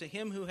voice to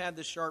him who had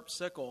the sharp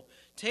sickle,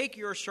 "Take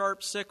your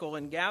sharp sickle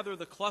and gather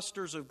the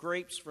clusters of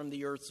grapes from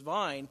the earth's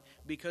vine,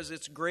 because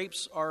its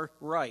grapes are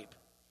ripe."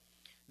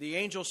 The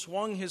angel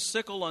swung his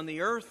sickle on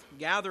the earth,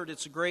 gathered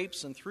its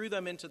grapes, and threw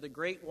them into the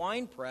great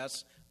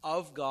winepress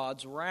of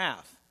God's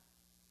wrath.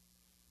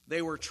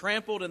 They were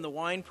trampled in the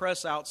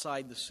winepress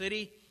outside the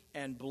city,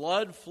 and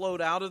blood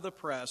flowed out of the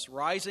press,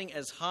 rising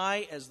as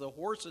high as the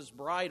horses'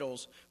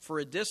 bridles for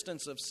a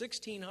distance of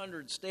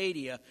 1,600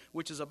 stadia,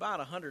 which is about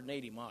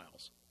 180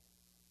 miles.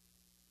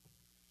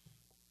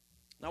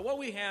 Now, what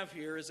we have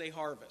here is a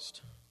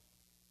harvest.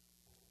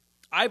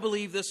 I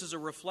believe this is a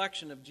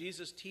reflection of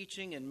Jesus'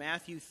 teaching in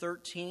Matthew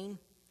 13,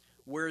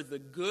 where the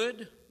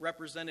good,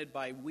 represented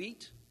by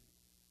wheat,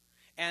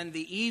 and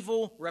the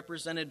evil,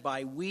 represented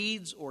by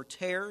weeds or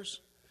tares,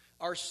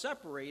 are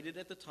separated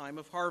at the time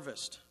of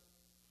harvest.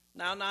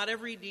 Now, not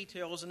every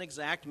detail is an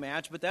exact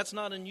match, but that's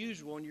not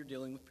unusual when you're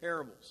dealing with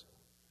parables.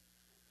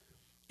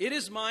 It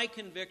is my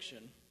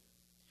conviction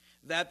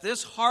that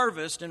this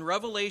harvest in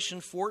Revelation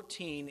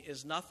 14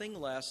 is nothing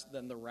less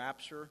than the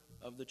rapture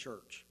of the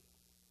church.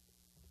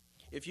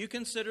 If you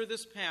consider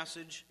this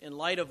passage in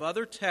light of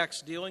other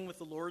texts dealing with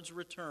the Lord's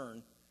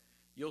return,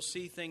 you'll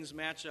see things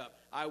match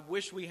up. I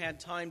wish we had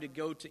time to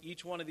go to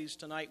each one of these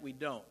tonight. We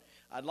don't.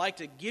 I'd like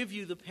to give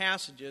you the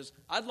passages.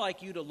 I'd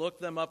like you to look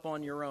them up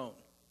on your own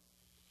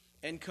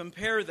and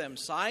compare them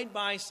side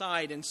by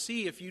side and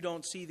see if you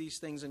don't see these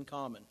things in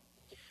common.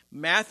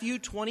 Matthew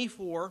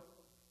 24,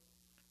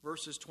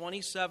 verses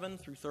 27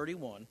 through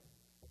 31.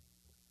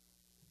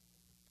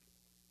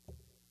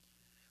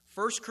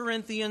 1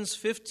 Corinthians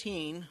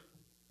 15,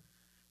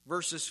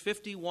 verses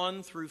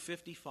 51 through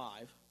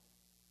 55.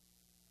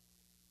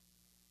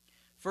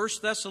 1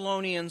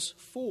 Thessalonians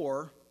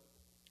 4,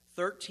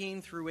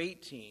 13 through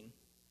 18.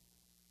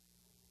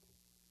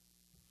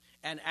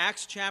 And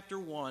Acts chapter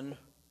 1,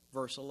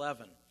 verse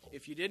 11.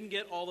 If you didn't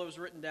get all those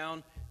written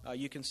down,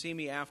 you can see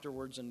me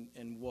afterwards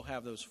and we'll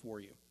have those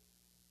for you.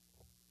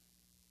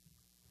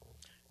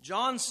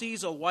 John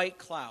sees a white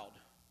cloud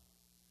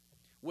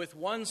with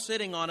one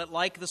sitting on it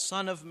like the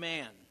Son of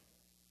Man.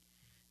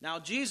 Now,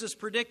 Jesus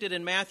predicted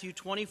in Matthew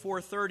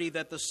 24:30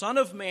 that the Son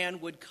of Man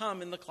would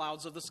come in the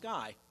clouds of the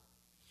sky.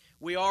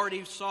 We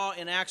already saw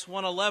in Acts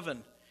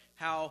 1:11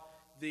 how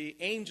the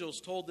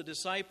angels told the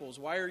disciples,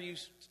 "Why are you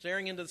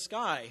staring into the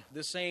sky?"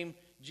 The same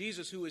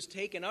Jesus who was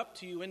taken up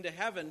to you into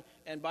heaven,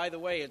 and by the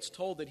way, it's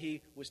told that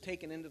he was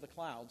taken into the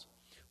clouds,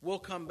 will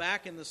come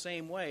back in the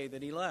same way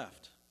that he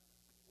left.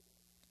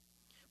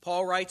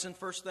 Paul writes in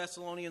 1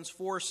 Thessalonians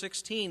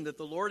 4:16 that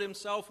the Lord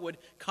himself would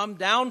come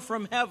down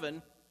from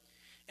heaven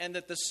and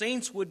that the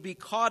saints would be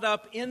caught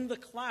up in the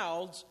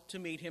clouds to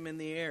meet him in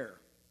the air.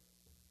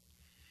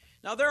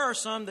 Now, there are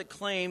some that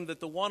claim that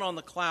the one on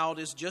the cloud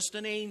is just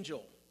an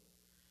angel,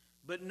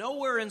 but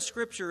nowhere in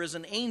Scripture is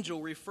an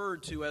angel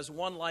referred to as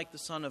one like the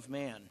Son of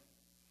Man.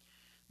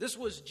 This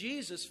was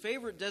Jesus'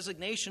 favorite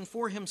designation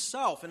for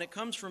himself, and it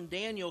comes from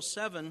Daniel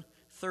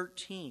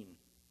 7:13.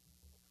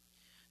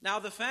 Now,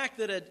 the fact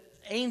that an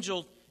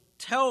angel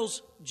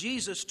tells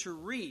Jesus to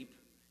reap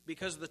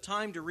because the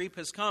time to reap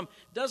has come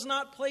does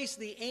not place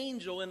the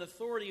angel in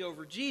authority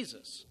over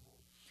Jesus.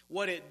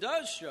 What it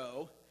does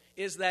show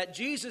is that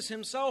Jesus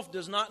himself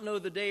does not know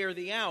the day or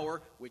the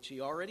hour, which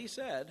he already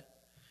said,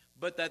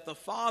 but that the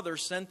Father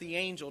sent the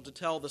angel to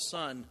tell the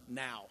Son,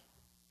 now.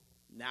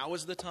 Now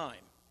is the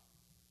time.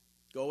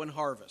 Go and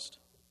harvest.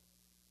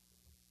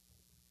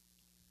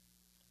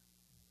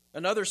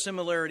 Another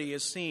similarity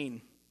is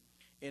seen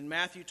in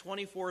Matthew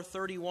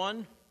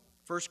 24:31,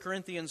 1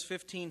 Corinthians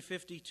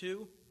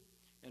 15:52,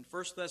 and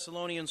 1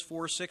 Thessalonians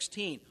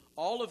 4:16.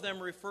 All of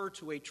them refer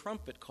to a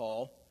trumpet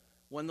call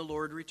when the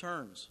Lord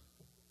returns.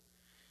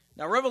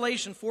 Now,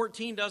 Revelation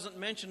 14 doesn't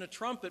mention a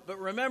trumpet, but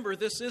remember,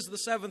 this is the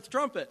seventh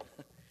trumpet.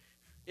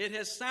 It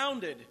has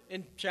sounded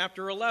in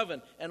chapter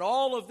 11, and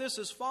all of this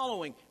is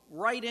following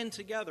right in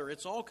together.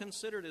 It's all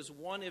considered as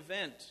one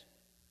event.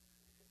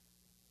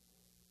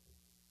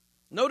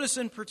 Notice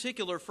in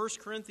particular 1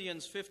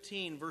 Corinthians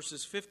 15,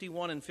 verses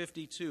 51 and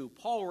 52.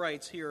 Paul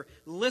writes here,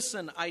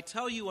 "Listen, I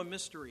tell you a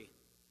mystery.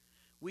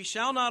 We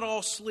shall not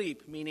all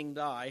sleep," meaning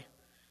die,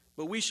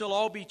 "but we shall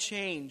all be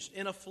changed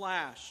in a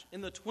flash,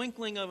 in the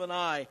twinkling of an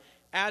eye,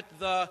 at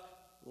the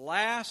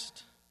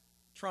last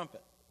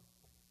trumpet."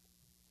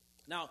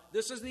 Now,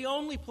 this is the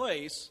only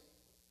place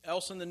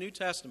else in the New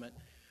Testament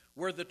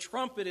where the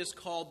trumpet is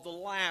called the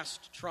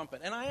last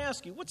trumpet. And I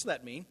ask you, what's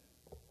that mean?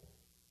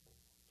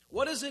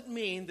 What does it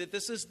mean that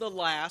this is the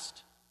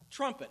last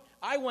Trumpet.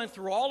 I went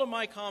through all of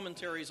my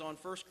commentaries on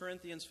 1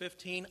 Corinthians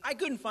 15. I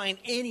couldn't find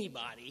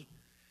anybody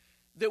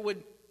that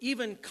would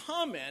even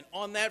comment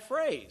on that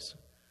phrase.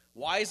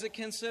 Why is it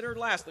considered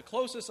last? The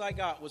closest I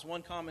got was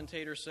one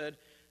commentator said,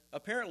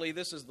 apparently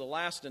this is the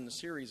last in the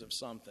series of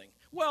something.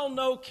 Well,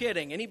 no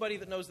kidding. Anybody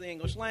that knows the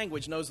English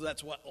language knows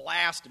that's what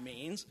last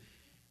means.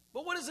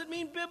 But what does it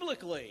mean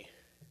biblically?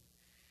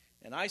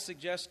 And I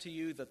suggest to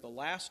you that the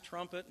last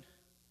trumpet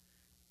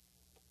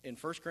in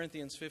 1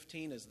 Corinthians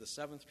 15 is the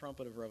seventh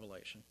trumpet of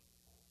Revelation.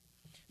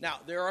 Now,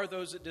 there are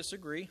those that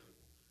disagree.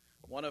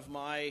 One of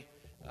my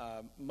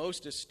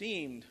most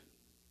esteemed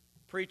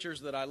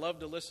preachers that I love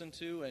to listen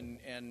to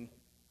and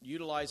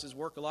utilize his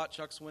work a lot,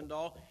 Chuck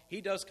Swindoll,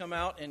 he does come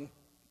out and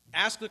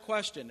ask the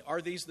question,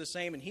 are these the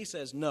same? And he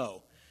says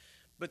no.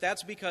 But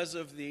that's because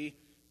of the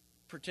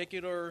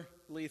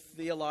particularly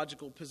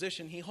theological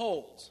position he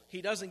holds.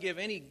 He doesn't give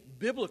any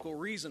biblical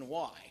reason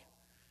why.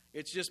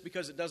 It's just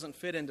because it doesn't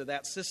fit into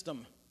that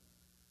system.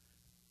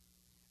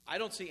 I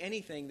don't see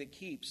anything that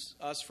keeps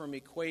us from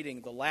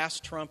equating the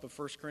last trump of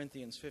 1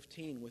 Corinthians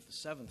 15 with the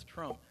seventh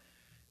trump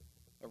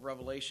of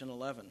Revelation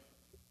 11.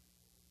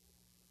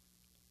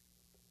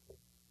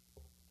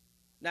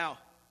 Now,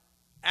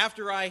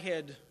 after I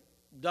had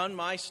done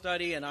my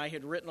study and I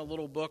had written a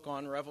little book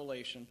on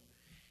Revelation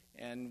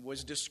and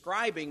was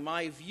describing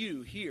my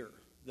view here,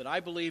 that I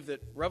believe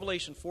that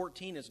Revelation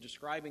 14 is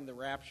describing the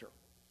rapture,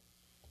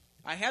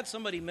 I had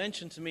somebody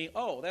mention to me,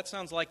 oh, that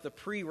sounds like the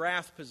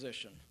pre-wrath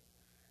position.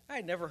 I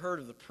had never heard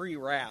of the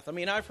pre-wrath. I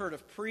mean, I've heard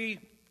of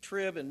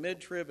pre-trib and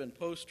mid-trib and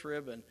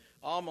post-trib and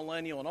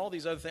all-millennial and all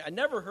these other things. I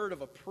never heard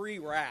of a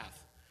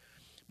pre-wrath.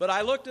 But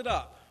I looked it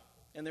up,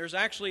 and there's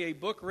actually a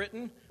book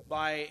written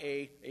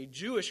by a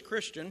Jewish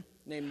Christian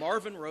named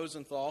Marvin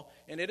Rosenthal,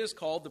 and it is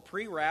called The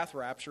Pre-Wrath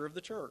Rapture of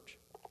the Church.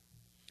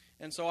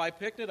 And so I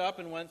picked it up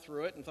and went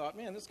through it and thought,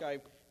 man, this guy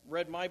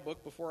read my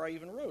book before I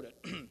even wrote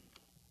it.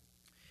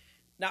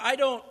 Now, I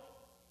don't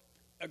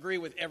agree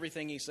with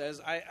everything he says.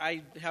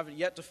 I haven't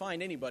yet to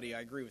find anybody I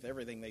agree with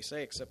everything they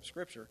say except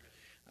Scripture.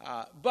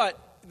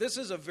 But this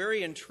is a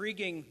very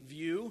intriguing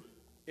view.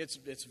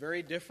 It's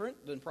very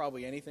different than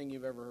probably anything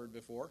you've ever heard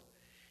before.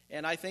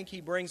 And I think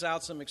he brings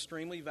out some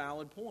extremely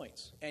valid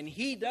points. And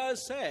he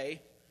does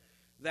say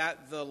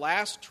that the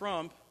last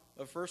trump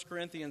of 1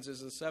 Corinthians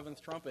is the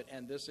seventh trumpet,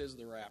 and this is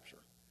the rapture.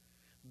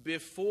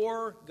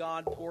 Before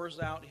God pours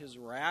out his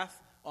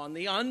wrath on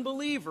the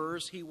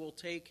unbelievers, he will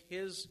take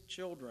his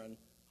children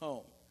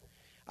home.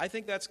 I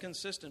think that's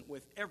consistent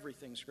with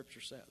everything Scripture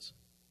says.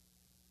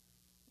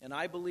 And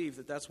I believe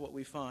that that's what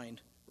we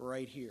find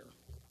right here.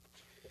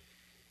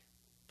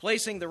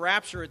 Placing the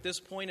rapture at this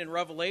point in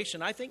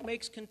Revelation, I think,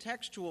 makes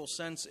contextual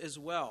sense as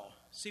well.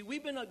 See,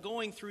 we've been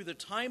going through the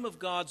time of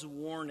God's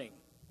warning.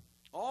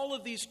 All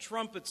of these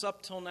trumpets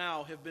up till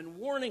now have been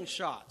warning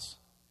shots.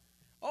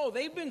 Oh,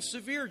 they've been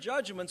severe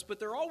judgments, but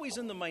they're always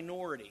in the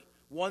minority.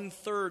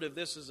 1/3 of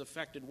this is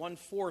affected.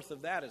 1/4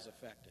 of that is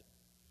affected.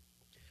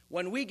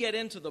 When we get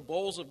into the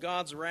bowls of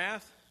God's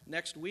wrath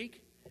next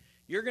week,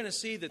 you're going to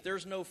see that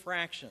there's no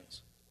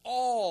fractions.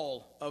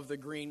 All of the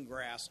green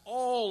grass,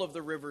 all of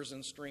the rivers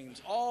and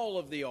streams, all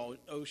of the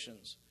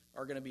oceans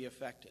are going to be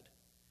affected.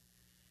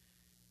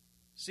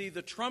 See,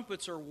 the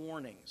trumpets are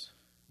warnings.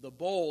 The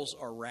bowls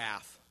are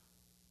wrath.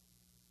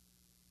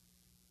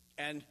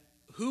 And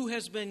who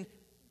has been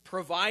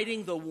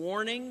providing the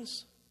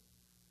warnings?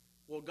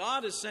 Well,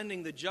 God is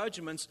sending the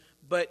judgments,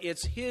 but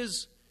it's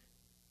his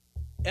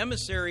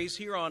emissaries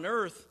here on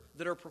earth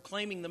that are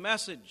proclaiming the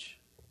message.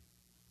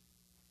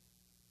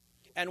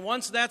 And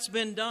once that's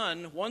been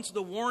done, once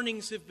the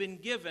warnings have been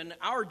given,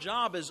 our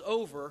job is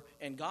over,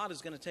 and God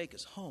is going to take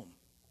us home.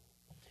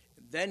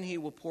 Then he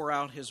will pour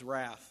out his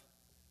wrath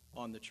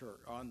on the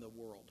church, on the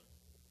world.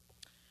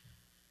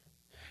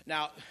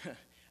 Now,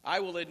 I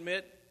will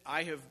admit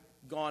I have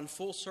gone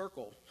full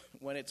circle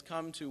when it's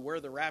come to where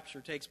the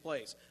rapture takes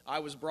place. I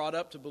was brought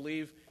up to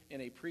believe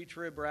in a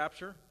pre-trib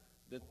rapture,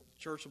 that the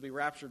church will be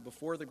raptured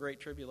before the Great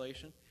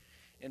Tribulation.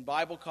 In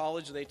Bible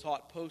college, they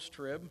taught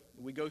post-trib.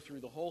 We go through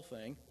the whole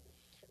thing.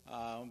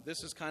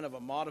 This is kind of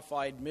a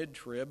modified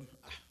mid-trib,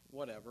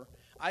 whatever.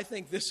 I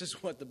think this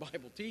is what the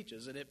Bible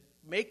teaches, and it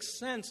makes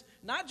sense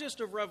not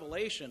just of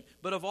Revelation,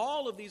 but of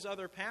all of these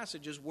other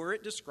passages where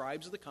it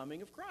describes the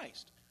coming of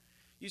Christ.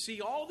 You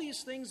see all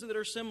these things that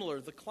are similar,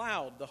 the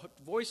cloud, the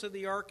voice of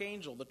the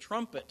archangel, the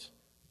trumpet,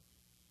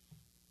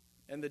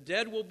 and the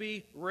dead will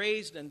be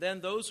raised, and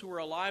then those who are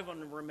alive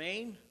and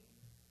remain,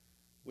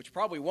 which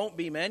probably won't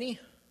be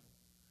many,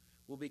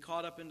 will be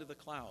caught up into the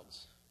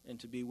clouds and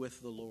to be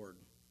with the Lord.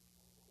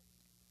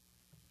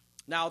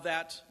 Now,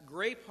 that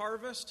grape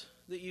harvest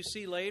that you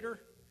see later,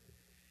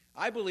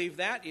 I believe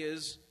that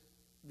is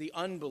the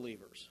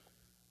unbelievers.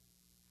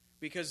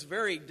 Because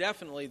very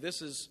definitely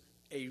this is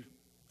a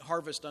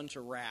harvest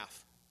unto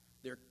wrath.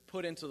 They're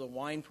put into the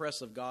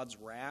winepress of God's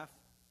wrath.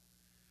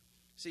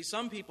 See,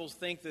 some people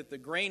think that the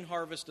grain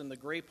harvest and the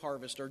grape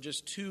harvest are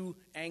just two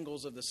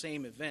angles of the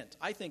same event.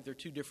 I think they're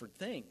two different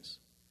things.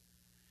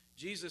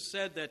 Jesus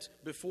said that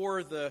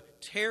before the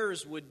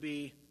tares would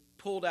be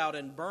pulled out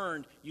and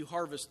burned, you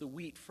harvest the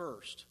wheat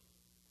first.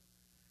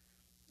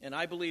 And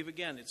I believe,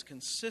 again, it's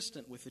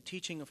consistent with the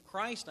teaching of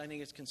Christ. I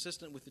think it's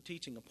consistent with the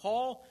teaching of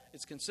Paul.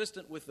 It's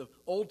consistent with the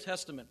Old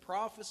Testament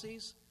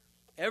prophecies.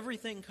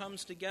 Everything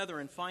comes together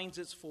and finds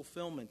its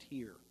fulfillment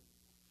here.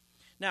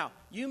 Now,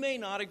 you may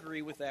not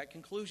agree with that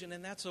conclusion,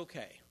 and that's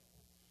okay.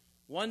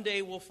 One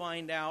day we'll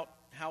find out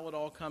how it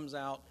all comes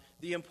out.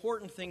 The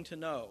important thing to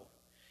know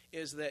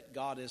is that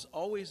God is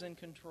always in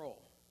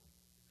control,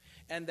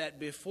 and that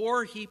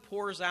before he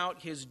pours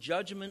out his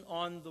judgment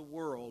on the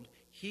world,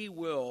 he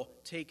will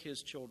take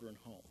his children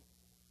home.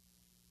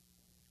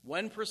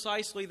 When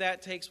precisely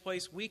that takes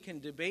place, we can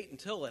debate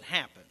until it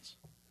happens.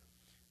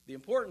 The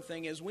important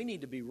thing is we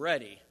need to be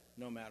ready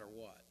no matter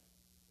what.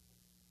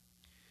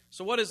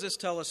 So what does this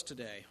tell us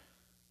today?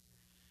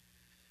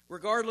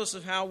 Regardless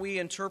of how we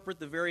interpret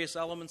the various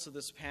elements of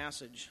this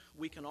passage,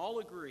 we can all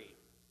agree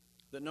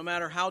that no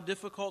matter how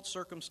difficult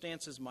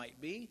circumstances might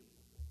be,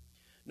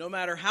 no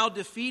matter how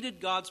defeated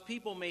God's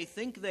people may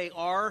think they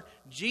are,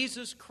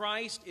 Jesus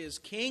Christ is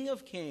King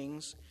of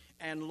kings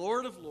and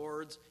Lord of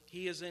lords.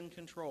 He is in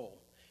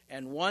control.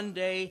 And one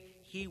day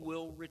he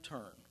will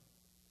return.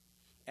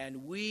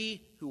 And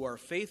we who are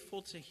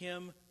faithful to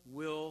him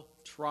will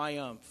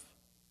triumph.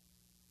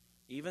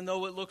 Even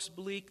though it looks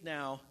bleak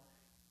now,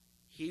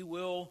 he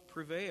will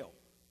prevail.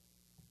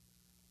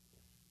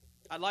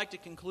 I'd like to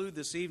conclude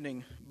this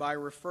evening by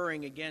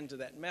referring again to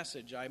that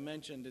message I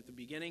mentioned at the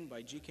beginning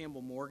by G.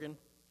 Campbell Morgan.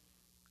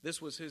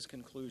 This was his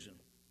conclusion.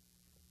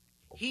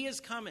 He is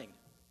coming.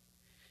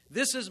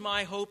 This is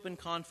my hope and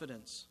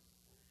confidence.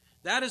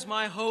 That is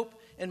my hope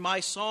and my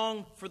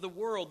song for the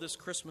world this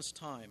Christmas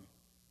time.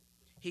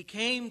 He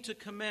came to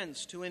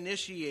commence, to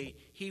initiate.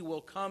 He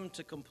will come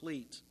to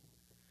complete.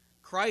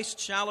 Christ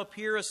shall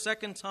appear a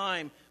second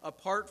time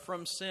apart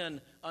from sin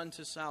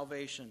unto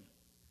salvation.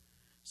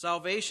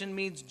 Salvation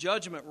means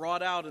judgment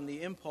wrought out in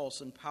the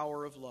impulse and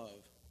power of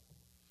love.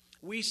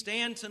 We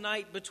stand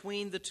tonight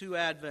between the two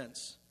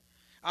advents.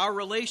 Our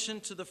relation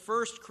to the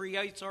first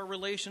creates our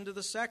relation to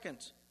the second.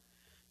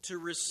 To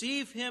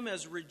receive him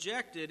as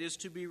rejected is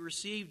to be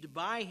received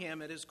by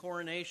him at his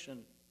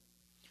coronation.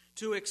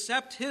 To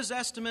accept his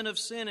estimate of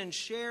sin and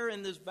share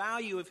in the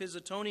value of his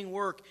atoning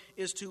work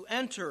is to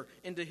enter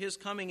into his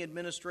coming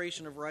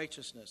administration of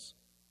righteousness.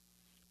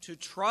 To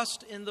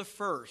trust in the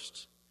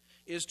first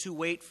is to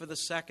wait for the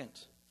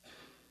second.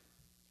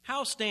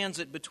 How stands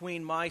it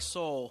between my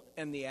soul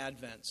and the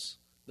advents,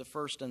 the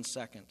first and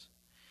second?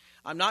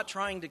 I'm not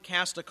trying to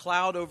cast a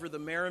cloud over the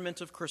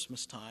merriment of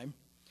Christmas time,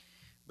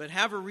 but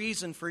have a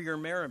reason for your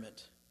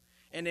merriment.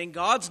 And in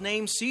God's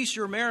name, cease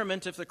your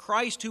merriment if the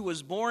Christ who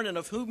was born and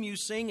of whom you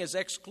sing is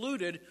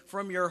excluded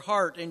from your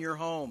heart and your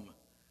home.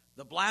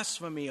 The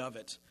blasphemy of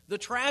it, the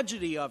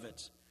tragedy of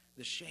it,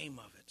 the shame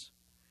of it.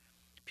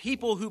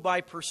 People who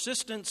by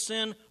persistent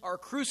sin are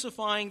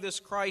crucifying this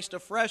Christ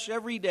afresh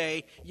every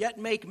day, yet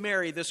make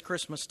merry this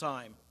Christmas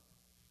time.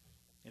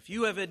 If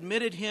you have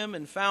admitted him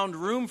and found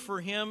room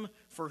for him,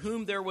 for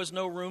whom there was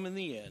no room in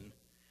the inn,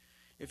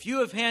 if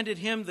you have handed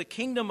him the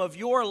kingdom of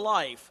your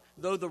life,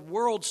 though the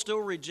world still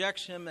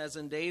rejects him as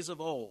in days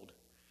of old,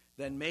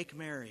 then make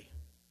merry.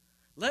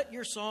 Let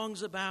your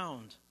songs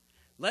abound.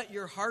 Let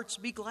your hearts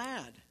be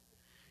glad.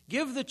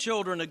 Give the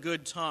children a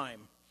good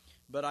time.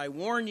 But I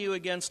warn you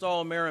against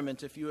all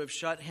merriment if you have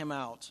shut him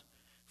out.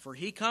 For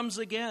he comes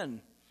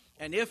again.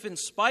 And if in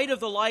spite of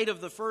the light of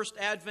the first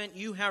advent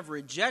you have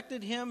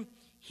rejected him,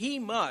 he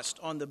must,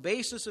 on the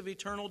basis of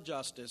eternal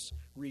justice,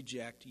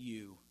 reject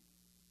you.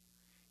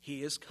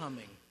 He is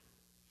coming.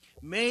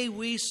 May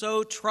we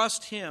so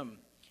trust him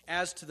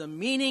as to the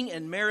meaning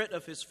and merit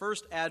of his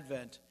first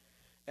advent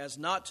as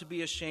not to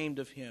be ashamed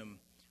of him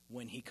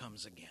when he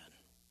comes again.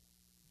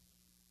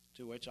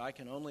 To which I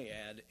can only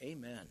add,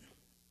 amen.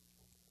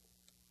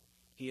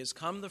 He has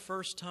come the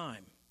first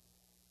time.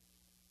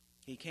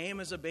 He came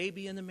as a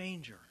baby in the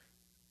manger.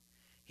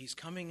 He's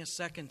coming a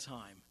second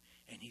time,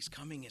 and he's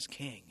coming as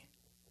king.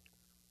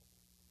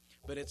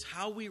 But it's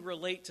how we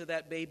relate to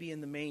that baby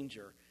in the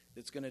manger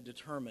that's going to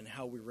determine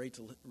how we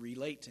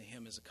relate to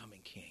him as a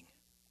coming king.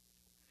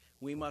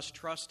 We must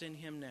trust in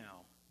him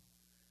now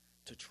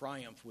to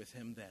triumph with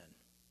him then.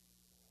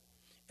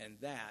 And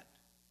that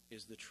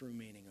is the true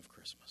meaning of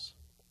Christmas.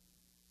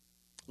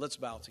 Let's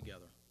bow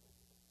together.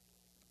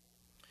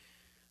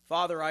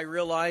 Father, I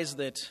realize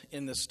that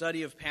in the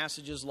study of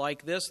passages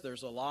like this,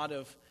 there's a lot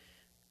of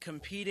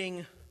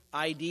competing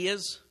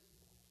ideas,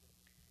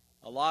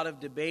 a lot of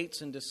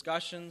debates and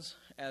discussions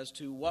as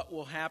to what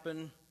will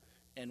happen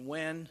and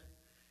when,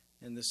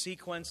 and the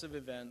sequence of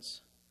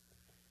events.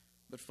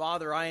 But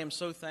Father, I am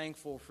so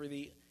thankful for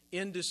the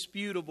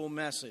indisputable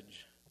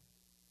message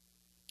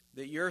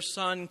that your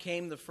Son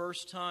came the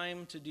first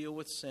time to deal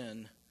with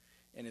sin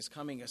and is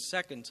coming a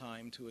second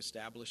time to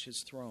establish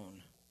his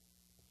throne.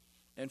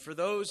 And for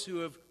those who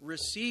have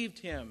received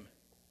him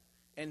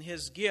and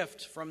his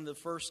gift from the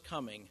first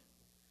coming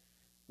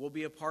will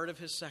be a part of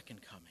his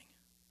second coming.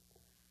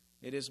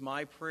 It is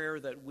my prayer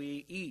that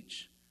we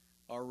each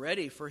are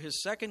ready for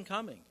his second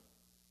coming,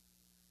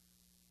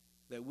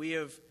 that we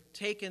have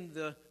taken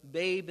the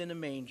babe in a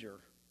manger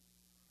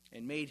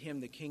and made him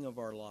the king of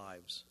our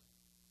lives.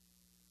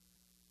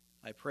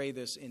 I pray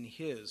this in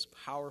his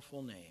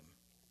powerful name.